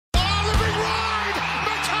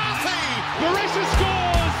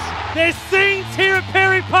There's scenes here at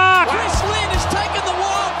Perry Park. Chris Lynn has taken the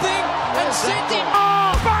wild thing and sent him.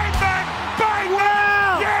 Oh, bang, bang, bang,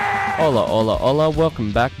 wow. Yeah. Hola, hola, hola.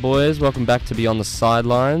 Welcome back, boys. Welcome back to Beyond the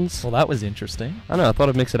Sidelines. Well, that was interesting. I know, I thought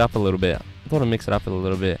I'd mix it up a little bit.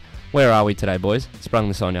 Where are we today, boys? Sprung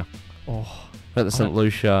this on you. Oh, We're at the St.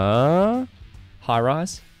 Lucia high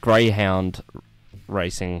rise. Greyhound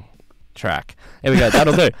racing track. Here we go.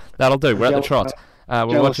 That'll do. That'll do. We're at the trots.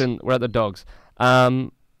 We're at the dogs.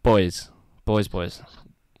 Boys.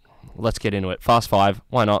 Let's get into it. Fast five.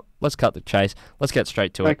 Why not? Let's cut the chase. Let's get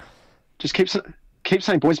straight to it. Just keep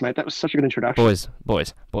saying boys, mate. That was such a good introduction. Boys.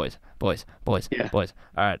 Yeah. Boys.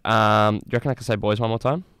 All right. Do you reckon I can say boys one more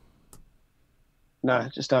time? No,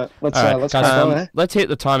 just don't. Let's Guys, crack on, eh? let's hit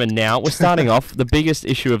the timer now. We're starting off the biggest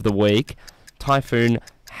issue of the week. Typhoon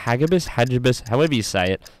Hagibis, however you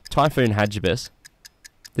say it. Typhoon Hagibis.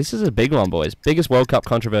 This is a big one, boys. Biggest World Cup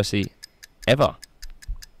controversy ever.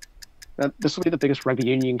 This will be the biggest rugby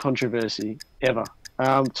union controversy ever.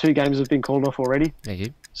 2 games have been called off already. Thank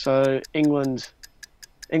you. So England,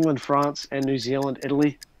 France, and New Zealand,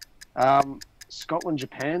 Italy. Scotland,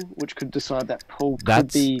 Japan, which could decide that pool.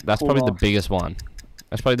 That's probably the biggest one.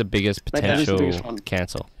 That's probably the biggest potential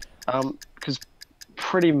cancel. Because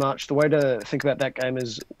pretty much the way to think about that game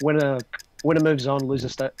is winner moves on, loser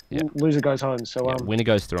goes home. So winner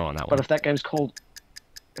goes through on that one. But if that game's called,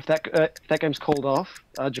 if that game's called off,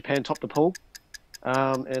 Japan top the pool,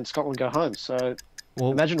 and Scotland go home. So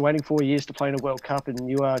imagine waiting 4 years to play in a World Cup and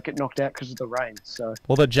you get knocked out because of the rain. So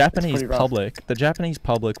the Japanese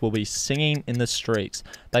public will be singing in the streets.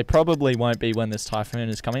 They probably won't be when this typhoon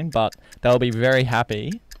is coming, but they'll be very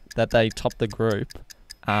happy that they top the group,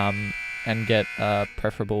 and get a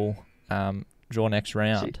preferable draw next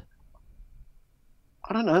round.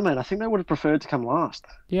 I don't know, mate. I think they would have preferred to come last.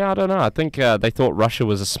 Yeah, I don't know. I think they thought Russia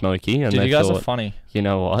was a smoky, and Dude, they you guys thought, are funny. You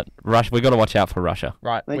know what? We got to watch out for Russia.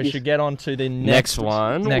 Right, Thank we you. should get on to the Next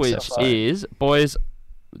one, which episode. is, boys,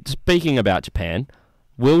 speaking about Japan,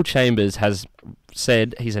 Will Chambers has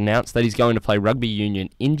said, he's announced that he's going to play rugby union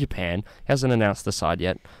in Japan. He hasn't announced the side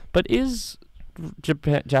yet, but is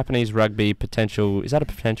Japanese rugby is that a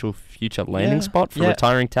potential future landing spot for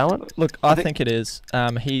retiring talent? Look, I think it is.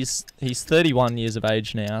 He's 31 years of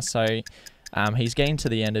age now, so he's getting to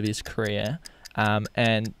the end of his career,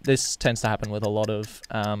 and this tends to happen with a lot of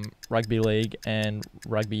rugby league and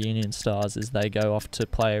rugby union stars as they go off to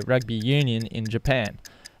play rugby union in Japan.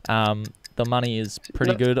 The money is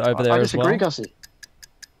pretty good over there as well. I disagree, Gussie.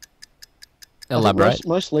 Elaborate.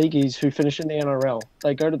 Most leagueies who finish in the NRL,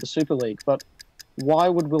 they go to the Super League, but why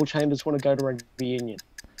would Will Chambers want to go to rugby union?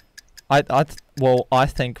 I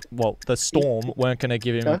think the Storm weren't going to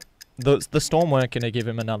give him the Storm weren't going to give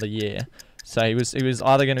him another year, so he was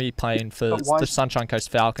either going to be playing for the Sunshine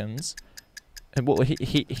Coast Falcons. And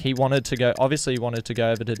he wanted to go. Obviously, he wanted to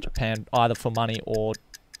go over to Japan either for money or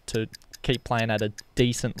to keep playing at a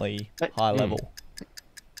decently high level.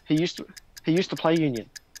 He used to play union.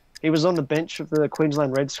 He was on the bench of the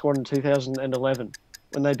Queensland Reds squad in 2011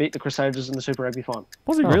 when they beat the Crusaders in the Super Rugby final.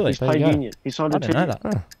 Was he really? He's played union. He signed I didn't know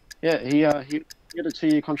that. Yeah, he had a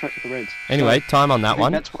 2-year contract with the Reds. Anyway, time on that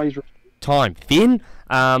one. That's why he's Time, Finn.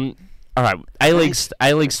 All right,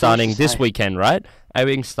 A-League starting this weekend, right?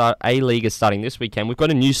 A-League is starting this weekend. We've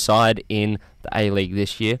got a new side in the A-League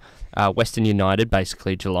this year. Western United,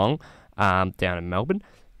 basically Geelong, down in Melbourne.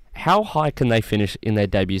 How high can they finish in their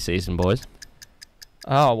debut season, boys?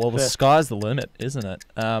 Oh well, the sky's the limit, isn't it?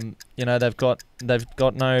 They've got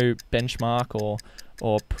no benchmark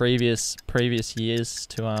or previous years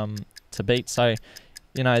to beat, so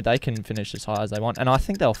they can finish as high as they want, and I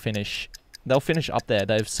think they'll finish up there.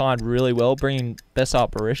 They've signed really well, bringing Bessa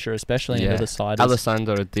Barisha especially into the side.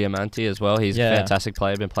 Alessandro Diamanti as well. He's a fantastic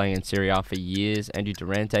player. Been playing in Serie A for years. Andrew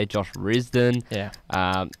Durante, Josh Risdon,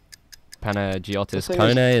 Panagiotis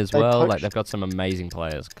Kone as well. They've got some amazing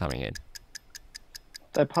players coming in.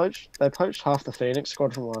 They poached half the Phoenix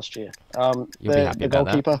squad from last year. You'll be happy about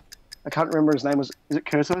goalkeeper, that. I can't remember his name. Is it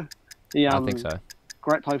Curto? I think so.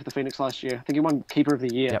 Great player for the Phoenix last year. I think he won Keeper of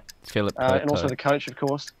the Year. Yep, Philip. And also the coach, of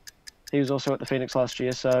course. He was also at the Phoenix last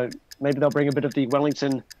year, so maybe they'll bring a bit of the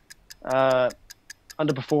Wellington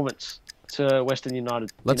underperformance to Western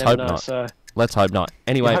United. Let's hope not. Let's hope not.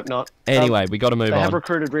 Anyway, we got to move on. They have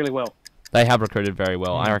recruited really well. They have recruited very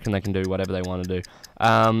well. I reckon they can do whatever they want to do.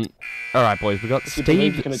 All right, boys. We got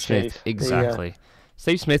Steve Smith. Exactly.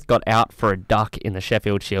 Steve Smith got out for a duck in the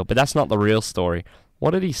Sheffield Shield, but that's not the real story.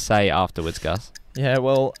 What did he say afterwards, Gus? Yeah,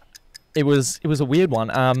 well, it was a weird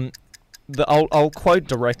one. I'll quote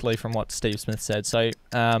directly from what Steve Smith said. So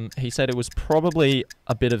he said it was probably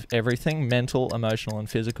a bit of everything, mental, emotional and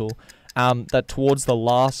physical. that towards the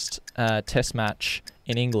last test match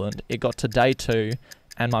in England, it got to day 2,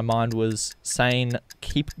 and my mind was saying,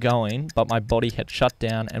 keep going, but my body had shut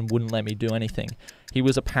down and wouldn't let me do anything. He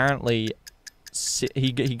was apparently...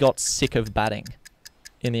 he got sick of batting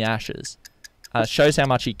in the Ashes. Shows how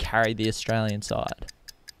much he carried the Australian side.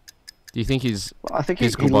 Do you think his I think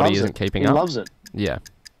physical body isn't keeping up? He loves it. Yeah.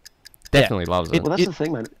 Definitely loves it. Well, that's the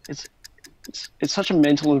thing, man. It's such a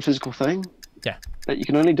mental and physical thing. Yeah. That you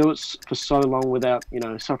can only do it for so long without,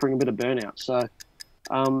 suffering a bit of burnout. So,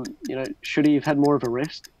 should he have had more of a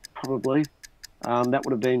rest? Probably. That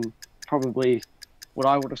would have been probably what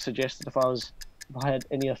I would have suggested if I had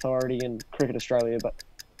any authority in Cricket Australia. But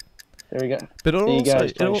there we go. But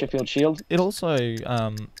He's playing Sheffield Shield. It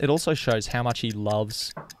also shows how much he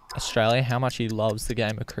loves Australia, how much he loves the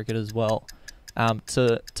game of cricket as well.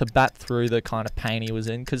 To bat through the kind of pain he was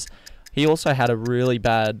in, because he also had a really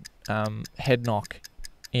bad head knock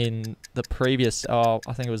in the previous, I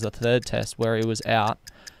think it was the 3rd test where he was out,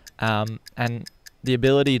 and the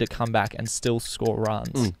ability to come back and still score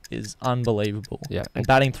runs is unbelievable. Yeah, and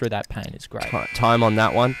batting through that pain is great. Time on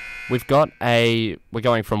that one. We're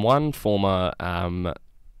going from one former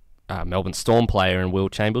Melbourne Storm player in Will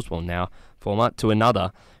Chambers, well now former, to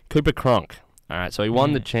another, Cooper Cronk. All right, so he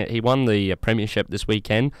won the premiership this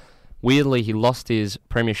weekend. Weirdly, he lost his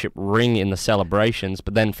premiership ring in the celebrations,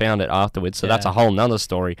 but then found it afterwards. So that's a whole nother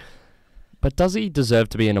story. But does he deserve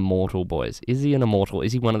to be an immortal, boys? Is he an immortal?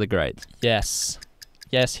 Is he one of the greats? Yes,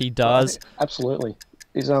 he does. Absolutely.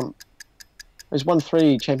 He's won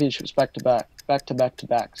 3 championships back to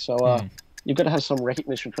back. So you've got to have some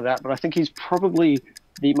recognition for that. But I think he's probably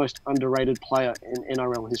the most underrated player in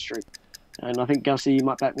NRL history. And I think Gussie, you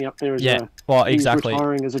might back me up there as well. Exactly. He's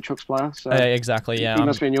retiring as a Chooks player. So exactly. Yeah. He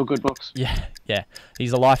must be in your good books. Yeah.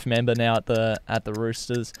 He's a life member now at the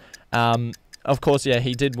Roosters. Of course,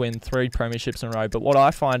 he did win 3 premierships in a row. But what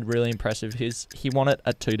I find really impressive is he won it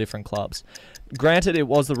at 2 different clubs. Granted, it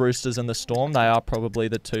was the Roosters and the Storm. They are probably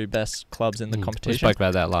the 2 best clubs in the competition. We spoke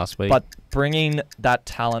about that last week. But bringing that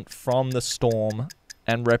talent from the Storm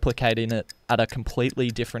and replicating it at a completely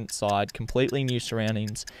different side, completely new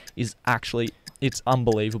surroundings, is actually, it's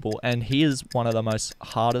unbelievable. And he is one of the most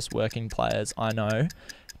hardest working players I know.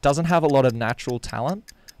 Doesn't have a lot of natural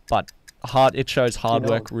talent, but it shows hard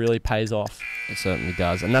work really pays off. It certainly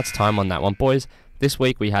does. And that's time on that one. Boys, this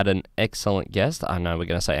week we had an excellent guest. I know we're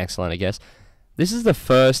going to say excellent, I guess. This is the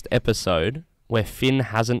first episode where Finn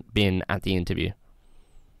hasn't been at the interview.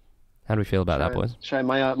 How do we feel about that, boys? Show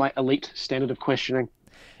my elite standard of questioning.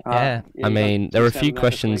 Yeah. I mean, there were a few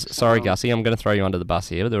questions. Sorry, Gussie, I'm going to throw you under the bus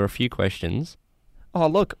here. There were a few questions. Oh,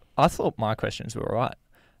 look, I thought my questions were all right.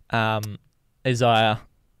 Iizaya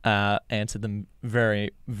answered them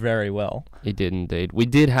very, very well. He did indeed. We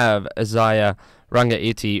did have Iizaya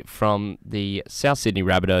Ranga-Iti from the South Sydney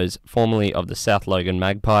Rabbitohs, formerly of the South Logan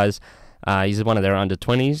Magpies. He's one of their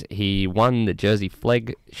under-20s. He won the Jersey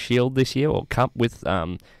Flegg Shield this year, or Cup, with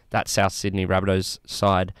that South Sydney Rabbitohs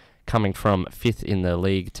side coming from 5th in the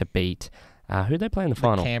league to beat... who'd they play in the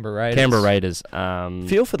final? Canberra Raiders.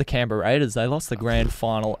 Feel for the Canberra Raiders. They lost the grand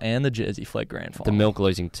final and the Jersey Flegg grand final. The Milk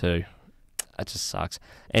losing 2. That just sucks.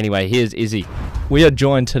 Anyway, here's Izzy. We are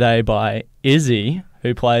joined today by Izzy,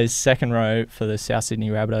 who plays second row for the South Sydney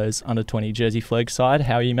Rabbitohs under-20 Jersey Flegg side.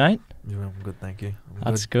 How are you, mate? Yeah, I'm good, thank you.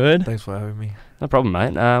 That's good. Thanks for having me. No problem,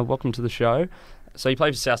 mate. Welcome to the show. So you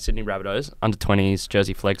play for South Sydney Rabbitohs, under-20s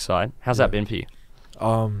Jersey Flegg side. How's that been for you?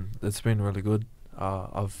 It's been really good.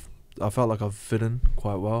 I felt like I've fit in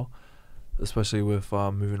quite well, especially with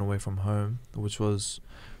moving away from home, which was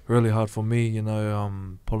really hard for me.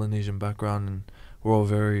 Polynesian background, and we're all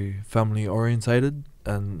very family orientated.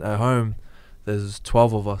 And at home, there's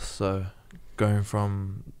 12 of us, so going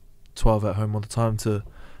from 12 at home all the time to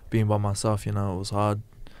being by myself, it was hard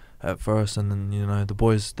at first. And then the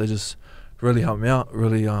boys, they just really helped me out,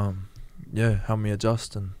 really helped me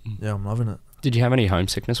adjust, and I'm loving it. Did you have any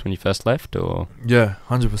homesickness when you first left, or? Yeah,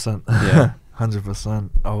 100%. Yeah,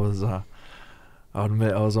 100%. I'll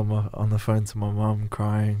admit I was on the phone to my mum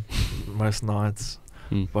crying most nights,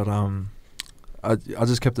 but I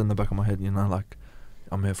just kept it in the back of my head, like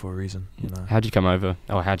I'm here for a reason, How'd you come over,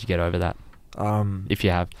 or how'd you get over that? If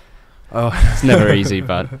you have, oh, it's never easy,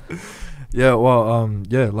 but yeah, well,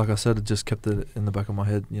 like I said, I just kept it in the back of my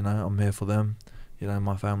head. I'm here for them.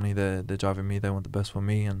 My family, they're driving me. They want the best for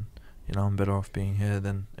me, and I'm better off being here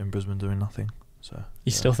than in Brisbane doing nothing. So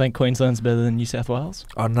you still think Queensland's better than New South Wales?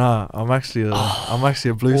 Oh no, I'm actually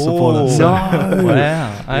a Blues supporter. So no.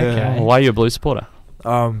 Wow. Okay. Yeah. Why are you a Blues supporter?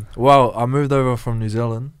 Well, I moved over from New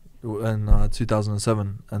Zealand in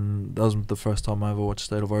 2007, and that was the first time I ever watched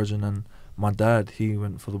State of Origin, and my dad, he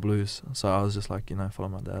went for the Blues. So I was just like, follow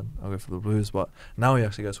my dad. I'll go for the Blues. But now he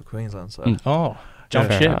actually goes for Queensland. So Oh, jump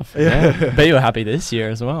Fair ship. enough. Yeah. Bet you were happy this year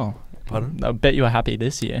as well. Pardon? I bet you were happy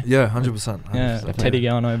this year. Yeah, 100%. Yeah, Teddy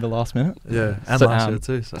going over last minute. Yeah, and So, last year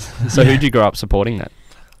too. So, So who'd you grow up supporting then?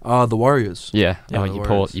 the Warriors. Yeah. Yeah, Oh, the you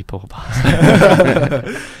Warriors. poor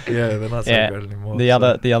bastard. Yeah, they're not so Yeah. great anymore. The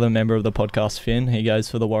so. other member of the podcast, Finn, he goes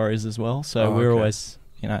for the Warriors as well. So Oh, we're okay. always,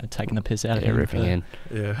 taking the piss out of Yeah, him ripping in.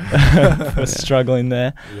 Yeah. for struggling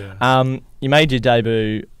there. Yeah. You made your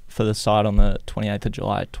debut for the side on the 28th of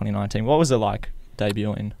July, 2019. What was it like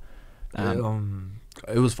debuting?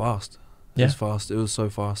 It was fast. Yeah? It was fast. It was so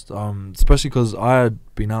fast. Especially because I had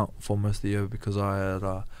been out for most of the year because I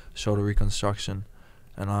had shoulder reconstruction,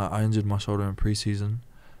 and I injured my shoulder in preseason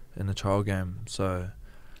in the trial game. So,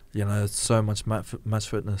 it's so much match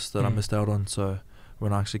fitness that I missed out on. So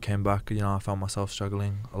when I actually came back, I found myself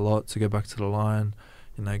struggling a lot to get back to the line.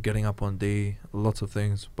 Getting up on D, lots of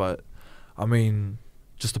things. But I mean,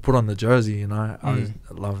 just to put on the jersey, I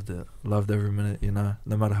loved it. Loved every minute, no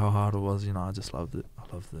matter how hard it was, I just loved it.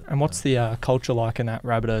 I loved it. And what's the culture like in that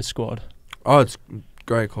Rabbitohs squad? Oh, it's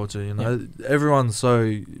great culture, Everyone's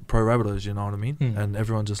so pro Rabbitohs, you know what I mean? And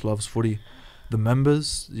everyone just loves footy. The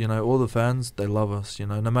members, all the fans, they love us,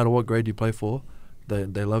 no matter what grade you play for,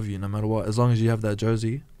 they love you, no matter what. As long as you have that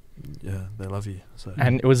jersey, yeah, they love you. So.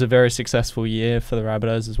 And it was a very successful year for the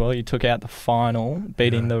Rabbitohs as well. You took out the final,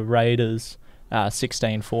 beating the Raiders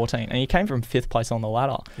 16-14, and you came from 5th place on the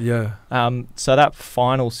ladder. Yeah. So that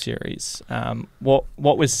final series, what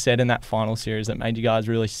was said in that final series that made you guys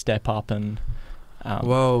really step up and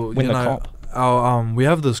win the comp? We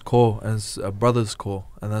have this core, and it's a brother's core,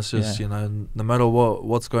 and that's just no matter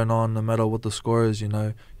what's going on, no matter what the score is,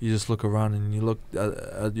 you just look around and you look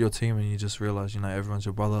at your team and you just realize everyone's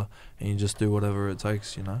your brother, and you just do whatever it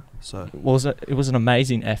takes, So it was an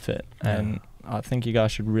amazing effort, and I think you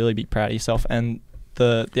guys should really be proud of yourself. And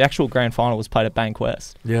the actual grand final was played at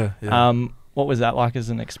Bankwest. Yeah. What was that like as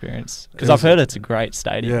an experience? Because I've heard it's a great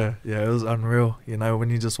stadium. Yeah, it was unreal. When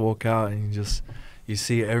you just walk out and you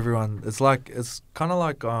see everyone. It's kind of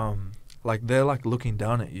like they're like looking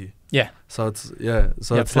down at you. Yeah. So it's So yeah,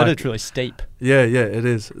 it's like it's really steep. Yeah, it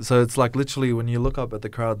is. So it's like literally when you look up at the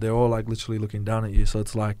crowd, they're all like literally looking down at you. So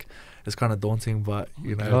it's like it's kind of daunting, but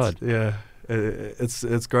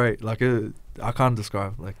it's great. Like I can't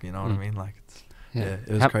describe. Like what I mean. Like it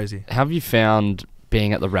was crazy. How have you found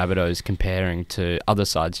being at the Rabbitohs comparing to other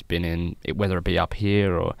sides you've been in, whether it be up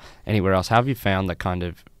here or anywhere else? How have you found the kind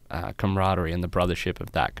of camaraderie and the brothership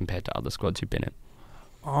of that compared to other squads you've been in?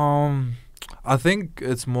 I think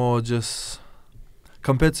it's more just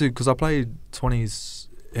compared to, because I played 20s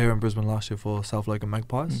here in Brisbane last year for South Flegg and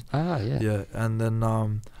Magpies. Yeah, and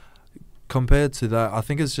then compared to that, I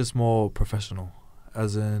think it's just more professional,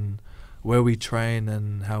 as in where we train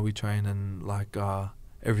and how we train and like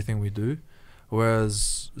everything we do.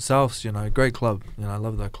 Whereas South's, great club, I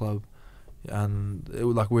love that club. And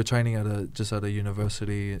we're training at a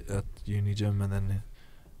university at uni gym, and then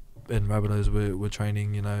in Rabbitohs we're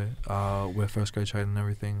training, we're first grade training and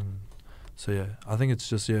everything. So yeah, I think it's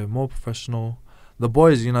just more professional. The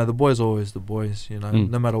boys, the boys are always the boys, no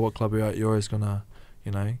matter what club you're at, you're always gonna,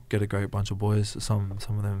 get a great bunch of boys. Some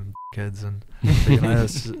of them kids, and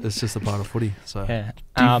it's just a part of footy. So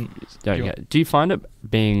do you find it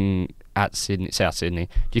being at South Sydney?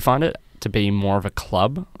 Do you find it to be more of a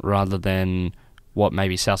club rather than what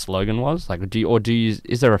maybe South Logan was? Like,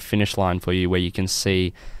 is there a finish line for you where you can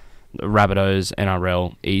see the Rabbitohs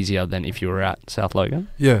NRL easier than if you were at South Logan?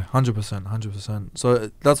 Yeah, 100%.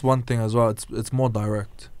 So that's one thing as well. It's more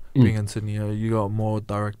direct. Being in Sydney, you got a more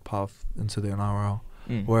direct path into the NRL.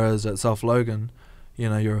 Whereas at South Logan,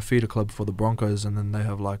 you're a feeder club for the Broncos, and then they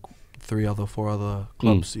have like 4 other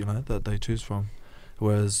clubs, that they choose from.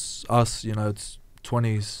 Whereas us, it's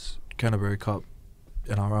 20s Canterbury Cup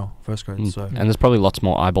NRL first grade. So and there's probably lots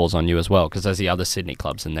more eyeballs on you as well, because there's the other Sydney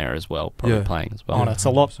clubs in there as well, probably playing as well. Oh, it's a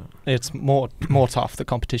lot. It's more tough, the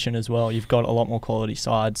competition as well. You've got a lot more quality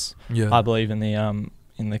sides. Yeah. I believe in the under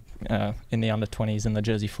 20s in the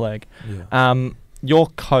Jersey Flegg. Yeah. Your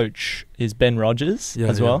coach is Ben Rogers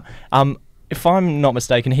as well. If I'm not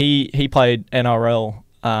mistaken, he played NRL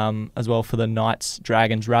as well for the Knights,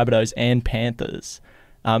 Dragons, Rabbitohs, and Panthers.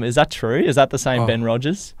 Is that true? Is that the same Ben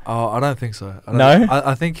Rogers? Oh, I don't think so.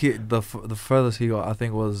 I think the furthest he got, I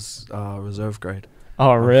think, was reserve grade.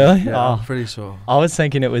 Oh, really? Yeah, I'm pretty sure. I was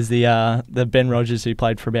thinking it was the Ben Rogers who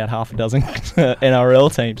played for about half a dozen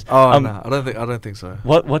NRL teams. Oh no, I don't think so.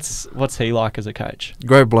 What's he like as a coach?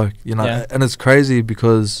 Great bloke, and it's crazy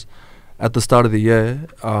because at the start of the year,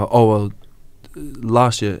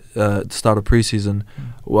 last year, at the start of preseason,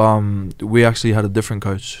 we actually had a different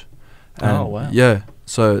coach. And oh wow! Yeah,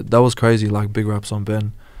 so that was crazy. Like big raps on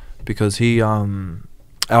Ben, because he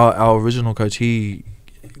our original coach, he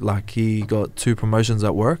got 2 promotions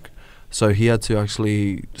at work, so he had to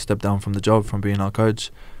actually step down from the job from being our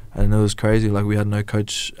coach, and it was crazy. Like we had no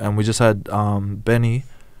coach, and we just had Benny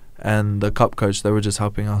and the cup coach. They were just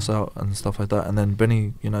helping us out and stuff like that. And then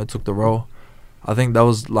Benny, took the role. I think that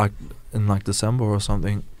was like in like December or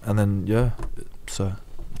something. And then so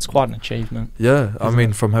it's quite an achievement. Yeah, I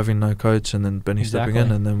mean, from having no coach and then Benny stepping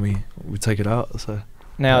in, and then we take it out. So.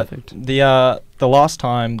 Now, Perfect. the last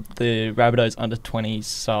time the Rabbitohs under-20s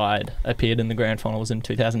side appeared in the grand final was in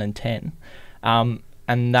 2010,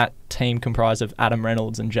 and that team comprised of Adam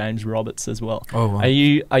Reynolds and James Roberts as well. Oh, wow.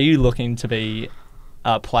 Are you looking to be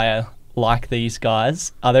a player like these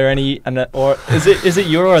guys? Are there any, or is it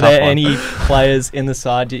you, or are there any players in the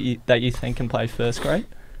side that you think can play first grade?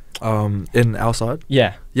 In our side?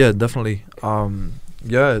 Yeah. Yeah, definitely.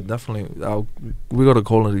 Definitely. We got a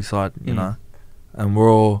quality side, you know. And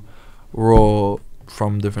we're all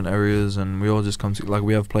from different areas, and we all just come to, like,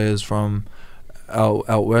 we have players from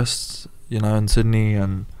out west, in Sydney,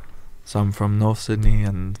 and some from North Sydney,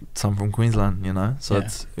 and some from Queensland, so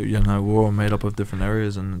it's, we're all made up of different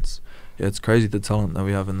areas, and it's crazy the talent that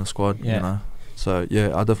we have in the squad, so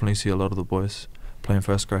I definitely see a lot of the boys playing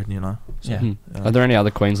first grade, so, Are there any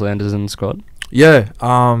other Queenslanders in the squad? Yeah,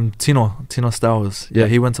 Tino Stowers. Yeah,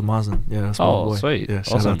 he went to Marsden. Yeah, that's my boy. Sweet. Yeah,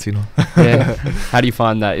 shout awesome. out Tino. Yeah. How do you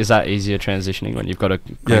find that? Is that easier transitioning when you've got a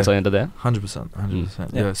Queenslander there?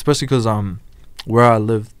 100%. Yeah, especially because where I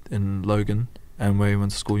lived in Logan and where he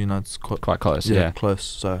went to school, it's Quite close. Yeah, close.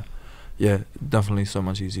 So, yeah, definitely so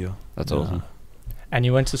much easier. That's awesome. And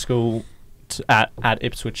you went to school at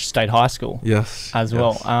Ipswich State High School. Yes. As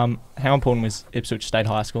well. How important was Ipswich State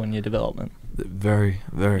High School in your development? Very,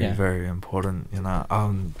 very, very important.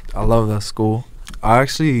 I love that school. I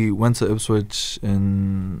actually went to Ipswich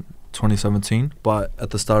in 2017, but at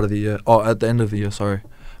the end of the year, sorry,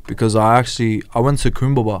 because I went to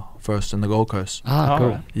Coombaba first in the Gold Coast. Ah,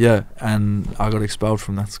 cool. Yeah, and I got expelled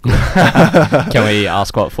from that school. Can we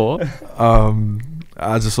ask what for?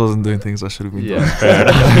 I just wasn't doing things I should have been doing. Fair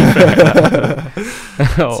enough.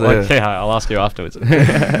 Okay, I'll ask you afterwards.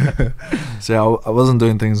 So I wasn't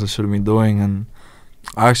doing things I should have been doing, and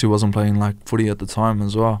I actually wasn't playing like footy at the time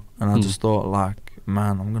as well. And I just thought, like,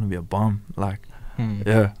 man, I'm gonna be a bum. Like,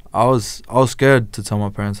 I was scared to tell my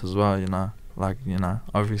parents as well.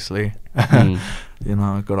 Obviously, I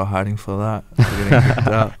got a hiding for that. For getting kicked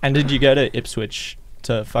out. And did you go to Ipswich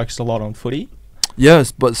to focus a lot on footy?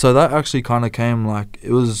 Yes, but so that actually kind of came, like,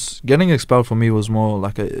 it was getting expelled for me was more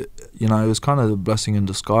like it was kind of a blessing in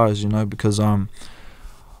disguise, because I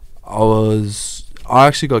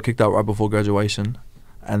actually got kicked out right before graduation,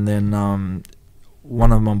 and then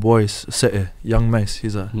one of my boys, Sete, Young Mace,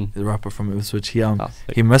 he's a rapper from Ipswich, he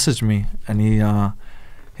messaged me, and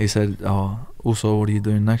he said, also, what are you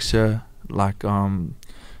doing next year? Like,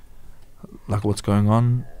 what's going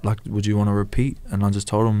on? Like, would you want to repeat? And I just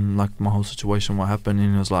told him, like, my whole situation, what happened,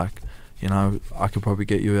 and he was like, I could probably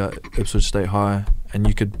get you at Ipswich State High, and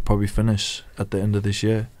you could probably finish at the end of this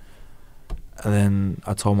year. And then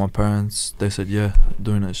I told my parents, they said, yeah,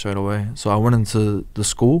 doing it straight away. So I went into the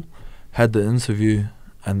school, had the interview,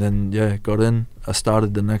 and then, got in. I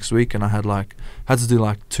started the next week, and I had to do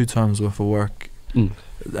like 2 terms worth of work.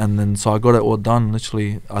 And then so I got it all done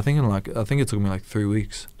literally. I think it took me like 3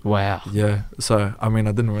 weeks. Wow. Yeah. So I mean,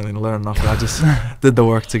 I didn't really learn nothing. I just did the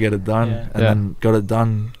work to get it done, and then got it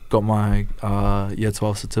done. Got my year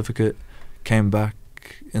 12 certificate. Came back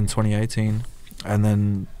in 2018, and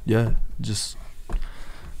then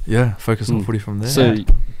focus on footy from there. So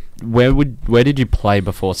where did you play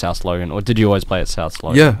before South Logan, or did you always play at South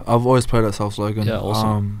Logan? Yeah, I've always played at South Logan. Yeah,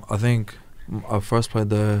 awesome. I think I first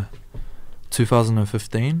played there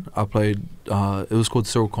 2015. I played it was called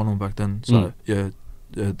Cyril Connell back then, so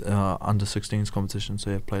under 16s competition,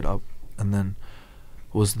 so played up, and then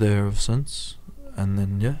was there ever since, and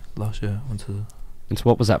then last year went to. And so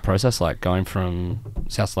what was that process like, going from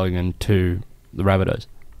South Logan to the Rabbitohs?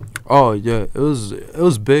 Oh yeah, it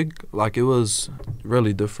was big. Like, it was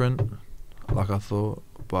really different, like I thought,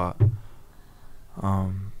 but I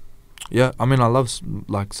mean, I love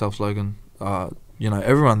like South Logan.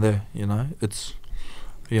 Everyone there, it's,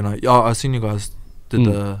 I seen you guys did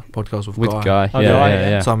the podcast with Guy. Guy.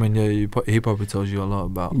 Yeah. So I mean, he probably tells you a lot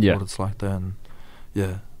about what it's like there, and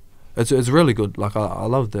it's really good. Like, I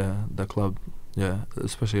love their club,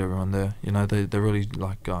 especially everyone there. They really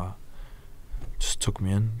like just took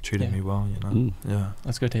me in, treated me well. Yeah,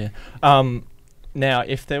 that's good to hear. Now,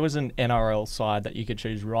 if there was an NRL side that you could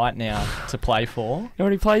choose right now to play for, He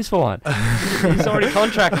already plays for one. He's already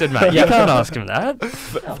contracted, mate. You can't ask him that.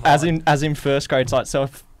 as in first grade side. So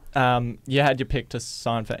if you had your pick to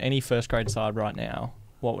sign for any first grade side right now,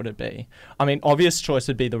 what would it be? I mean, obvious choice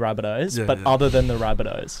would be the Rabbitohs, but other than the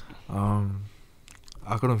Rabbitohs, I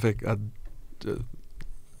couldn't pick.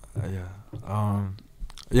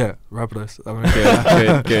 Yeah, Rabbitohs. I mean,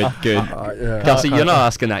 good. Gussie, you're not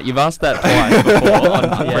asking that. You've asked that twice before on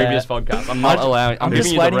previous podcasts. I'm not allowing. I'm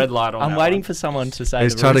giving you the red light on. I'm waiting for someone to say.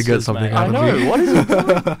 He's the trying Roosters, to get something mate. out of me. What is he doing?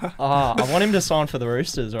 I want him to sign for the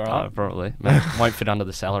Roosters. All right. Probably. Mate, won't fit under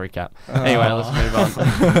the salary cap. Anyway, let's move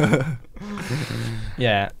on.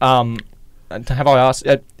 Yeah. Have I asked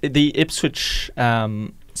the Ipswich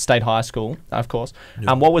State High School, of course?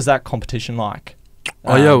 Yeah. What was that competition like?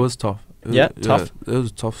 It was tough. Tough. It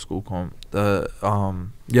was a tough school comp.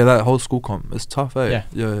 That whole school comp is tough, eh?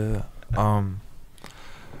 Yeah.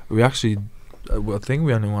 We actually, I think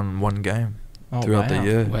we only won one game throughout the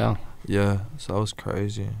year. Wow. Yeah, so that was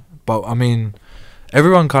crazy. But I mean,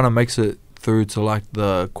 everyone kind of makes it through to like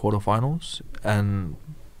the quarterfinals, and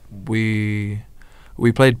we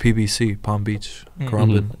played PBC, Palm Beach,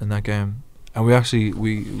 Currumbin, in that game. And we actually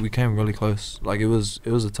we came really close. Like it was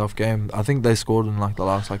a tough game. I think they scored in like the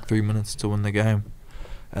last 3 minutes to win the game,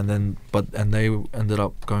 and they ended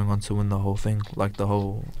up going on to win the whole thing, like the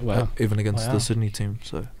whole even against the Sydney team.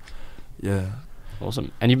 So yeah,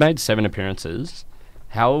 awesome. And you made 7 appearances.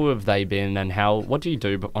 How have they been? And what do you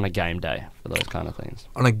do on a game day for those kind of things?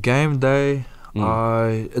 On a game day,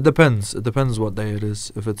 it depends. It depends what day it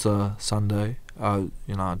is. If it's a Sunday, I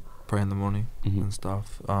pray in the morning and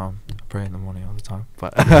stuff. Pray in the morning all the time.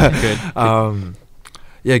 But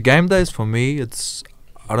good. Game days for me,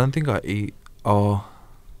 I don't think I eat. Or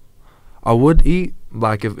I would eat.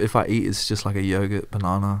 Like if I eat, it's just like a yogurt,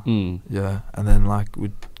 banana. Yeah, and then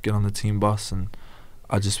we'd get on the team bus and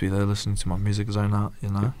I'd just be there listening to my music zone out.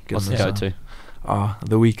 What's the go-to?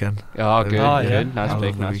 The Weekend. Oh, good. Good. Nice I pick.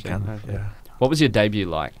 love Nice Weekend. pick. Yeah. What was your debut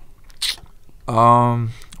like?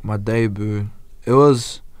 My debut, it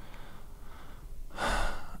was.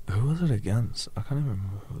 Who was it against? I can't even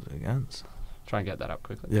remember who it was against. Try and get that up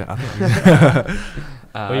quickly. Yeah, I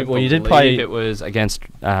think. Well, you did play. It was against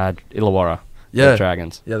Illawarra. Yeah, the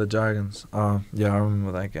Dragons. Yeah, the Dragons. I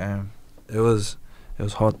remember that game. It was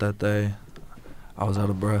hot that day. I was out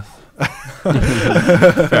of breath.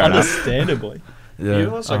 Understandably. Yeah.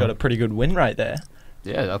 You also got a pretty good win rate there.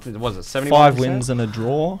 Yeah, I think was it 71%? 5 wins and a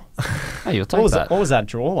draw. Hey, you'll take that. What was that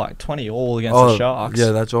draw like? 20-all against the Sharks.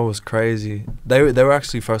 Yeah, that draw was crazy. They were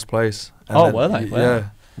actually first place. And were they? Yeah.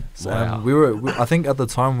 Wow. I think at the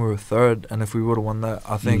time we were third, and if we would have won that,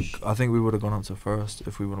 I think we would have gone up to first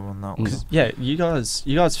if we would have won that one. Yeah, you guys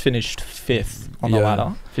finished 5th on the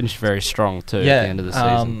ladder. Finished very strong too at the end of the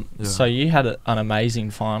season. So you had an amazing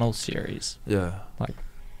final series. Yeah.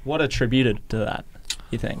 What attributed to that,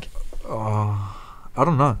 you think? I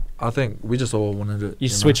don't know. I think we just all wanted it. You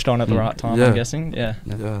switched on at the right time, I'm guessing. Yeah.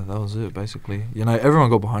 Yeah, that was it basically. Everyone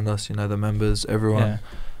got behind us. The members, everyone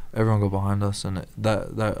got behind us, and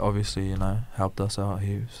that obviously helped us out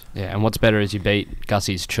heaps. Yeah, and what's better is you beat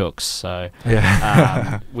Gussie's chooks. So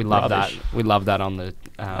we love that. We love that on the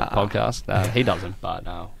podcast. He doesn't, but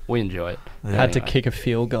we enjoy it. Yeah. Had to kick a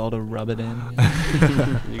field goal to rub it in.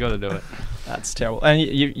 You got to do it. That's terrible. And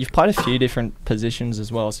you've played a few different positions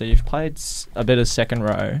as well. So you've played a bit of second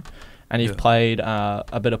row, and you've played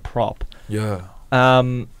a bit of prop. Yeah.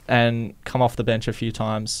 And come off the bench a few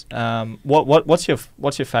times. What's your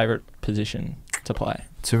favourite position to play?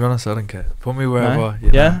 To be honest, I don't care. Put me wherever.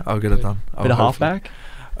 No? I'll get it done. Bit of halfback.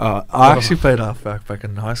 I actually played halfback back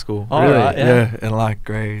in high school. Oh, really? Right, yeah. In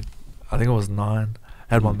grade, I think it was 9.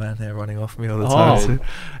 Had my man here running off me all the time. So,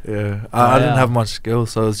 yeah. I didn't have much skill,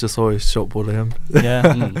 so it was just always short ball to him.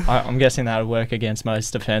 Yeah. I'm guessing that would work against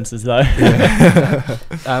most defences though. Yeah.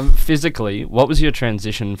 Physically, what was your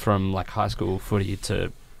transition from high school footy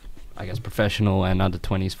to, I guess, professional and under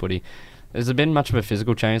 20s footy? Has there been much of a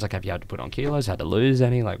physical change? Have you had to put on kilos, had to lose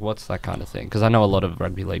any? What's that kind of thing? Because I know a lot of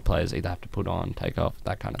rugby league players either have to put on, take off,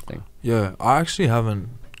 that kind of thing. Yeah, I actually haven't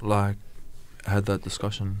had that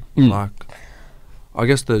discussion. I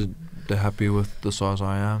guess they're happy with the size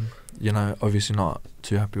I am. Obviously not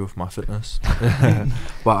too happy with my fitness.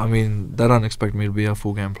 But I mean, they don't expect me to be a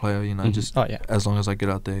full game player. Just as long as I get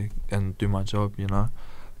out there and do my job.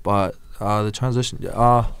 But the transition,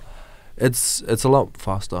 it's a lot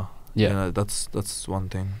faster. Yeah, that's one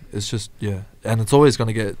thing. It's just and it's always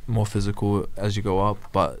gonna get more physical as you go up.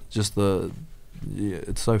 But just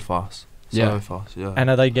it's so fast. so fast. Yeah. And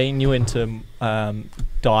are they getting you into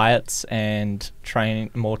diets and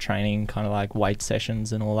more training, kind of like weight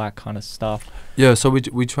sessions and all that kind of stuff? Yeah. So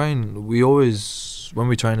we train. When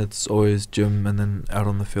we train, it's always gym and then out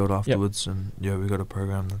on the field afterwards. And we got a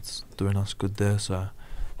program that's doing us good there. So.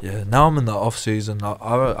 Yeah, now I'm in the off season.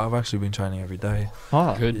 I've actually been training every day.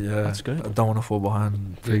 Oh, good. Yeah, that's good. I don't want to fall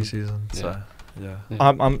behind pre-season. So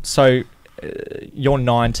you're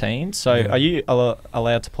 19. So are you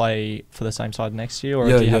allowed to play for the same side next year, or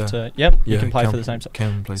do you have to? Yep, you can play for the same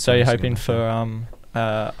side. So you're hoping for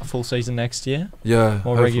a full season next year? Yeah,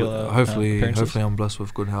 more regular. Hopefully, I'm blessed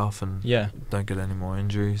with good health and don't get any more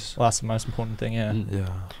injuries. Well, that's the most important thing. Yeah. Yeah.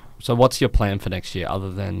 So what's your plan for next year,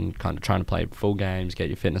 other than kind of trying to play full games, get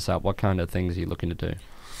your fitness up? What kind of things are you looking to do?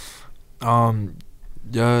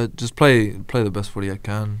 Just play the best footy I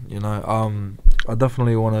can. I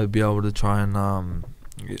definitely want to be able to try and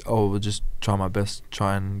just try my best,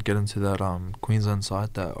 try and get into that Queensland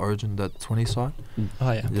side, that Origin, that 20 side.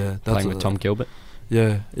 Oh yeah. Yeah, that's playing with Tom Gilbert.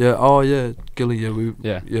 Yeah. Oh yeah, Gilly. Yeah,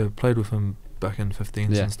 we played with him back in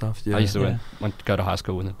 15s and stuff. Yeah. I used to went to go to high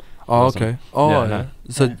school with him. Oh, okay. Oh, no.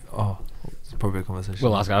 So, it's probably a conversation.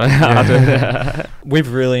 We'll ask her. We've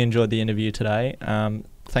really enjoyed the interview today.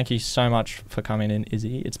 Thank you so much for coming in,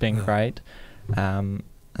 Izzy. It's been great. And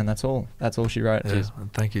that's all. That's all she wrote. Yeah,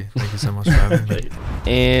 thank you. Thank you so much for having me.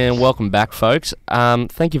 And welcome back, folks.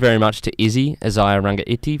 Thank you very much to Iizaya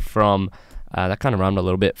Ranga-Iti from, that kind of rhymed a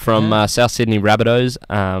little bit, from South Sydney Rabbitohs.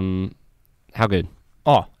 How good?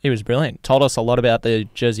 Oh, he was brilliant. Told us a lot about the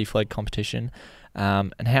Jersey Flegg competition.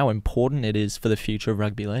 And how important it is for the future of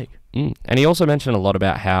rugby league. And he also mentioned a lot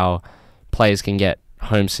about how players can get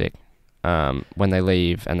homesick when they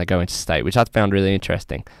leave and they go into state, which I found really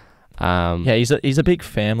interesting. He's a big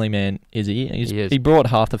family man, is he? He brought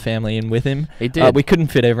half the family in with him. He did. We couldn't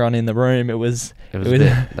fit everyone in the room. It was a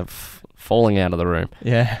bit falling out of the room.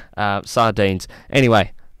 Yeah. Sardines.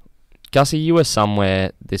 Anyway, Gussie, you were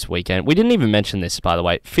somewhere this weekend. We didn't even mention this, by the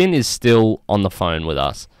way. Finn is still on the phone with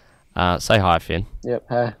us. Say hi, Finn. Yep,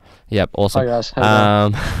 hey. Yep, awesome.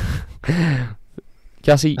 Hi, guys.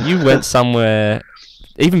 Gussie, you went somewhere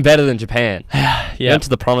even better than Japan. You went to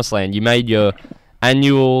the promised land. You made your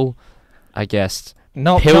annual, I guess,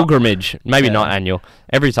 pilgrimage. Maybe not annual.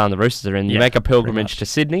 Every time the Roosters are in, you make a pilgrimage to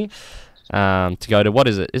Sydney to go to, what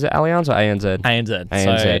is it? Is it Allianz or ANZ?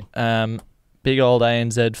 ANZ. So, big old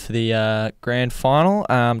ANZ for the grand final,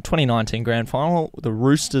 2019 grand final, the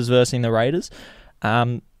Roosters versus the Raiders.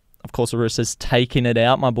 Of course, the Roosters taking it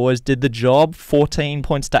out. My boys did the job. 14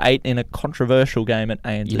 points to 8 in a controversial game at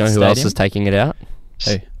ANZ You know who Stadium. else is taking it out?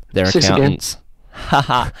 Who? Their accountants.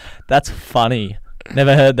 Haha, that's funny.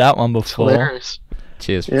 Never heard that one before. Hilarious.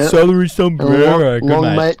 Cheers. Yeah. Salary sombrero. Good, long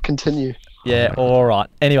mate. mate, continue. Yeah, all right.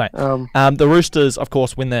 Anyway, the Roosters, of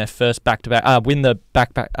course, win their first back-to-back. Win the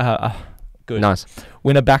good. Nice.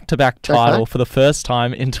 Win a back-to-back title for the first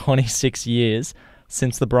time in 26 years.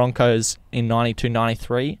 Since the Broncos in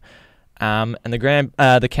 92-93. And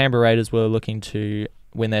the Canberra Raiders were looking to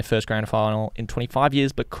win their first grand final in 25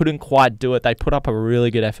 years, but couldn't quite do it. They put up a really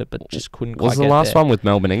good effort, but just couldn't quite get there. Was the last one with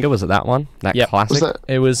Mel Meninga? Was it that one? That classic?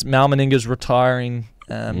 It was Mal Meninga's retiring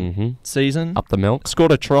season. Up the milk.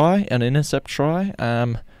 Scored a try, an intercept try.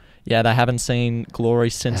 They haven't seen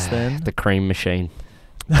glory since then. The cream machine.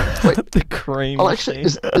 The cream machine. Actually,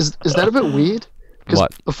 is that a bit weird? Because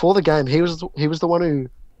before the game, he was the one who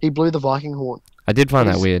blew the Viking horn. I did find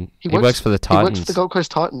that weird. He works for the Titans. He works for the Gold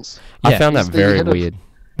Coast Titans. I found that very weird.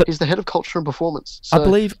 He's the head of culture and performance. So I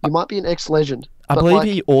believe he might be an ex-legend. I believe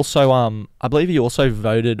he also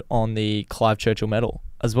voted on the Clive Churchill Medal,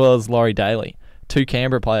 as well as Laurie Daly. 2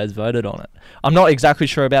 Canberra players voted on it. I'm not exactly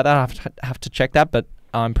sure about that. I have to check that, but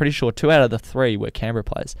I'm pretty sure 2 out of the 3 were Canberra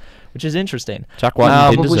players, which is interesting. Jack White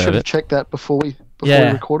did probably deserve should have it. checked that before we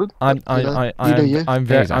recorded. I'm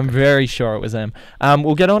very sure it was them.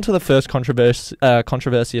 We'll get on to the first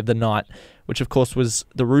controversy of the night, which of course was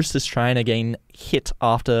the Roosters trainer getting hit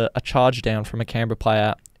after a charge down from a Canberra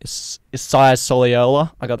player, Iizaya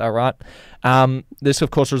Soliola. I got that right. This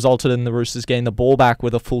of course resulted in the Roosters getting the ball back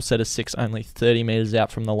with a full set of 6, only 30 metres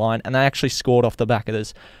out from the line, and they actually scored off the back of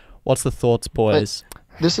this. What's the thoughts, boys?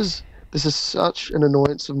 This is such an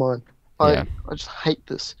annoyance of mine. I just hate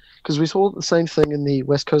this because we saw the same thing in the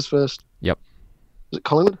West Coast first. Yep. Was it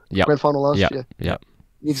Collingwood? Yep. Grand final last year. Yep.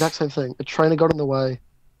 The exact same thing. A trainer got in the way,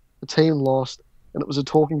 the team lost, and it was a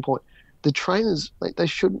talking point. The trainers, they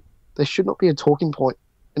should not be a talking point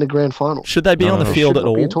in a grand final. Should they be on the field at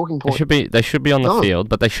all? Be a talking point. They should be on the field,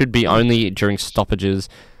 but they should be only during stoppages.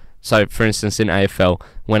 So, for instance, in AFL,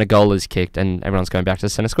 when a goal is kicked and everyone's going back to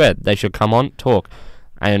the centre square, they should come on, talk.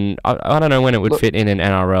 And I don't know when it would fit in an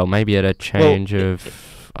NRL. Maybe at a change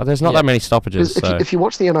of. There's not that many stoppages. So. If you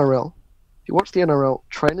watch the NRL,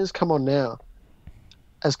 trainers come on now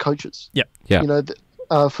as coaches. Yeah. Yeah. You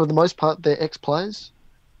know, for the most part, they're ex-players,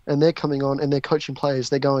 and they're coming on and they're coaching players.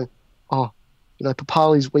 They're going,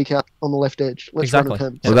 Papali's weak out on the left edge. Let's run with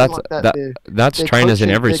him. Well, that's trainers in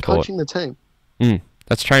every sport. They're coaching the team.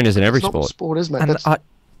 That's trainers in every It's sport. Not what sport is, mate. And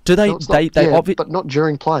but not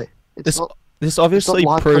during play. This obviously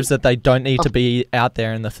proves that they don't need to be out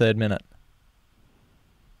there in the 3rd minute.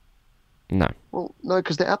 No. Well, no,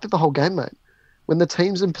 because they're out there the whole game, mate. When the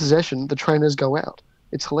team's in possession, the trainers go out.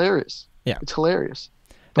 It's hilarious. Yeah. It's hilarious.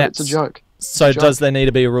 But it's a joke. So does there need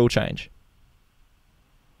to be a rule change?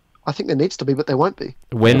 I think there needs to be, but there won't be.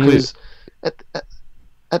 Because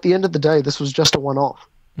at the end of the day, this was just a one-off.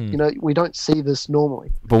 You know, we don't see this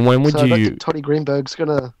normally. But when would I don't think Toddy Greenberg's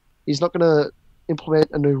he's not gonna implement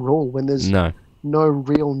a new rule when there's no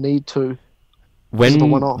real need to.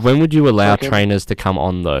 When would you allow trainers to come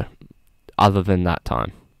on though, other than that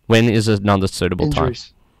time? When is another suitable time?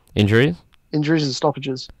 Injuries? Injuries and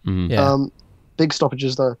stoppages. Mm-hmm. Yeah. Big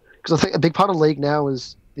stoppages though, because I think a big part of the league now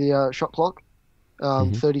is the shot clock.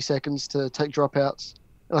 30 seconds to take dropouts,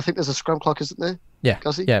 and I think there's a scrum clock, isn't there? Yeah.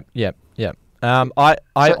 Gussie? Yeah. I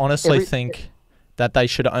honestly think that they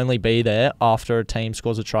should only be there after a team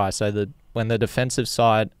scores a try. So that when the defensive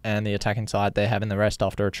side and the attacking side, they're having the rest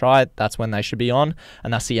after a try, that's when they should be on,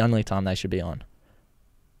 and that's the only time they should be on.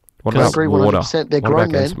 What about I agree 100%. They're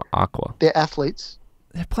grown men. Aqua? They're athletes.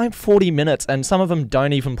 They're playing 40 minutes, and some of them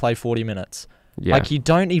don't even play 40 minutes. Yeah. Like, you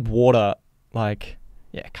don't need water. Like,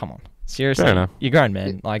 yeah, come on. Seriously, you're grown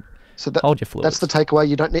men. Like, hold your fluids. That's the takeaway.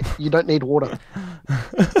 You don't need water.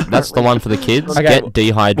 That's the one for the kids. Okay, get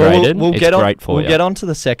dehydrated. It's great for you. We'll get on to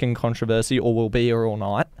the second controversy, or we'll be here all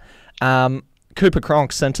night. Cooper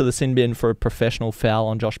Cronk sent to the sin bin for a professional foul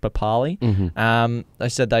on Josh Papali. Mm-hmm. They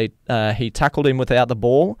said he tackled him without the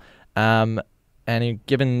ball, and he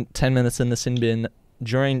given 10 minutes in the sin bin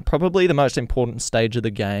during probably the most important stage of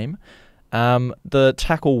the game. The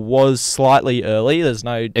tackle was slightly early. There's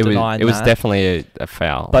no denying that. It was definitely a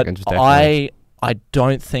foul. But I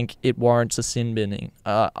don't think it warrants a sin binning.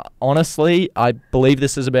 Honestly, I believe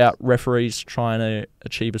this is about referees trying to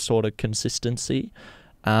achieve a sort of consistency.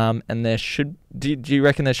 And there should... Do you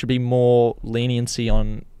reckon there should be more leniency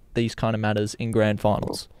on these kind of matters in grand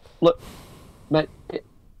finals? Look, mate,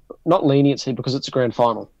 not leniency because it's a grand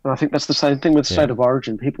final. And I think that's the same thing with State of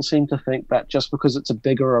Origin. People seem to think that just because it's a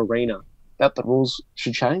bigger arena, that the rules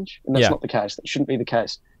should change, and that's not the case. That shouldn't be the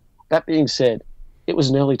case. That being said, it was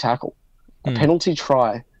an early tackle. A penalty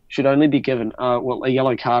try should only be given, a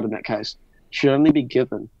yellow card in that case, should only be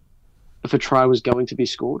given if a try was going to be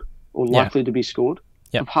scored or likely to be scored.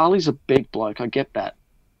 Yep. Papali's a big bloke, I get that.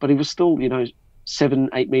 But he was still,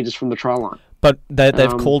 7-8 metres from the try line. But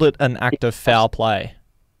they've called it an act of foul play.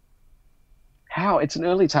 How? It's an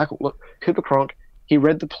early tackle. Look, Cooper Cronk, he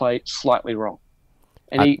read the play slightly wrong.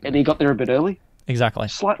 And he got there a bit early. Exactly.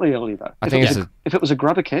 Slightly early though. If it was a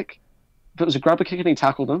grubber kick, and he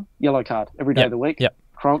tackled him, yellow card every day of the week. Yep.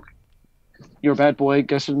 Cronk, you're a bad boy.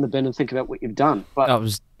 Go sit in the bin and think about what you've done. But it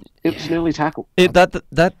was an early tackle.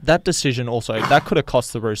 That decision also that could have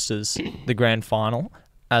cost the Roosters the grand final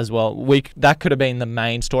as well. That could have been the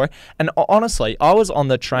main story. And honestly, I was on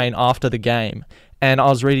the train after the game, and I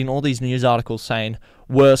was reading all these news articles saying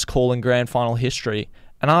worst call in grand final history,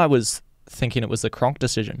 and I was thinking it was the Cronk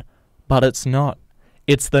decision, but it's not.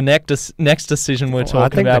 It's the next decision we're talking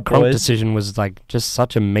about, I think the Cronk boys. decision was like just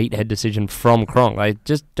such a meathead decision from Cronk. Like,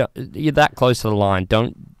 you're that close to the line.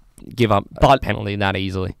 Don't give up a penalty that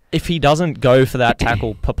easily. If he doesn't go for that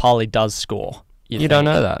tackle, Papali does score. You don't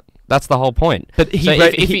know that. That's the whole point. But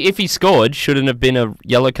if he scored, shouldn't have been a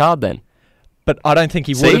yellow card then. But I don't think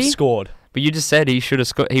he would have scored. But you just said he should have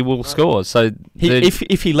scored. He will score. So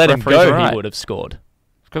if he let him go, he would have scored.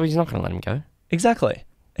 He's not going to let him go. Exactly.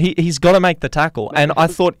 He's got to make the tackle, and I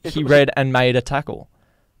thought he read and made a tackle.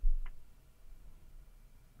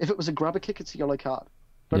 If it was a grubber kick, it's a yellow card.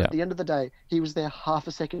 But at the end of the day, he was there half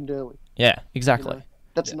a second early. Yeah, exactly.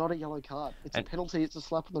 That's not a yellow card. It's a penalty. It's a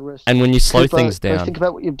slap on the wrist. And when you slow things down, think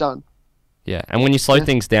about what you've done. Yeah, and when you slow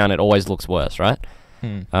things down, it always looks worse, right?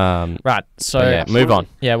 Right. So move on.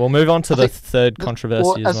 Yeah, we'll move on to the third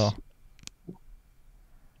controversy as well.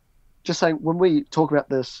 Just saying, when we talk about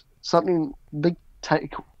this, the big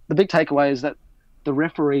takeaway is that the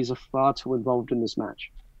referees are far too involved in this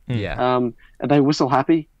match. Yeah. Are they whistle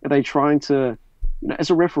happy? Are they trying to, as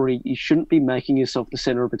a referee, you shouldn't be making yourself the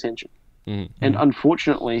center of attention. Mm-hmm. And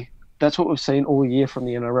unfortunately, that's what we've seen all year from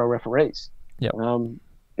the NRL referees. Yep.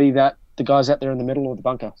 Be that the guys out there in the middle or the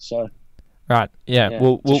bunker. So Right. Yeah.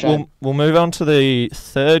 We'll move on to the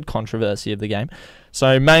third controversy of the game.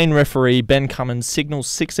 So main referee Ben Cummins signals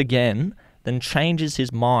 6 again, then changes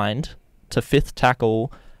his mind to 5th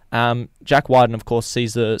tackle. Jack Wyden, of course,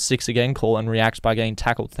 sees the 6 again call and reacts by getting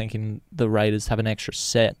tackled, thinking the Raiders have an extra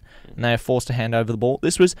set, and they are forced to hand over the ball.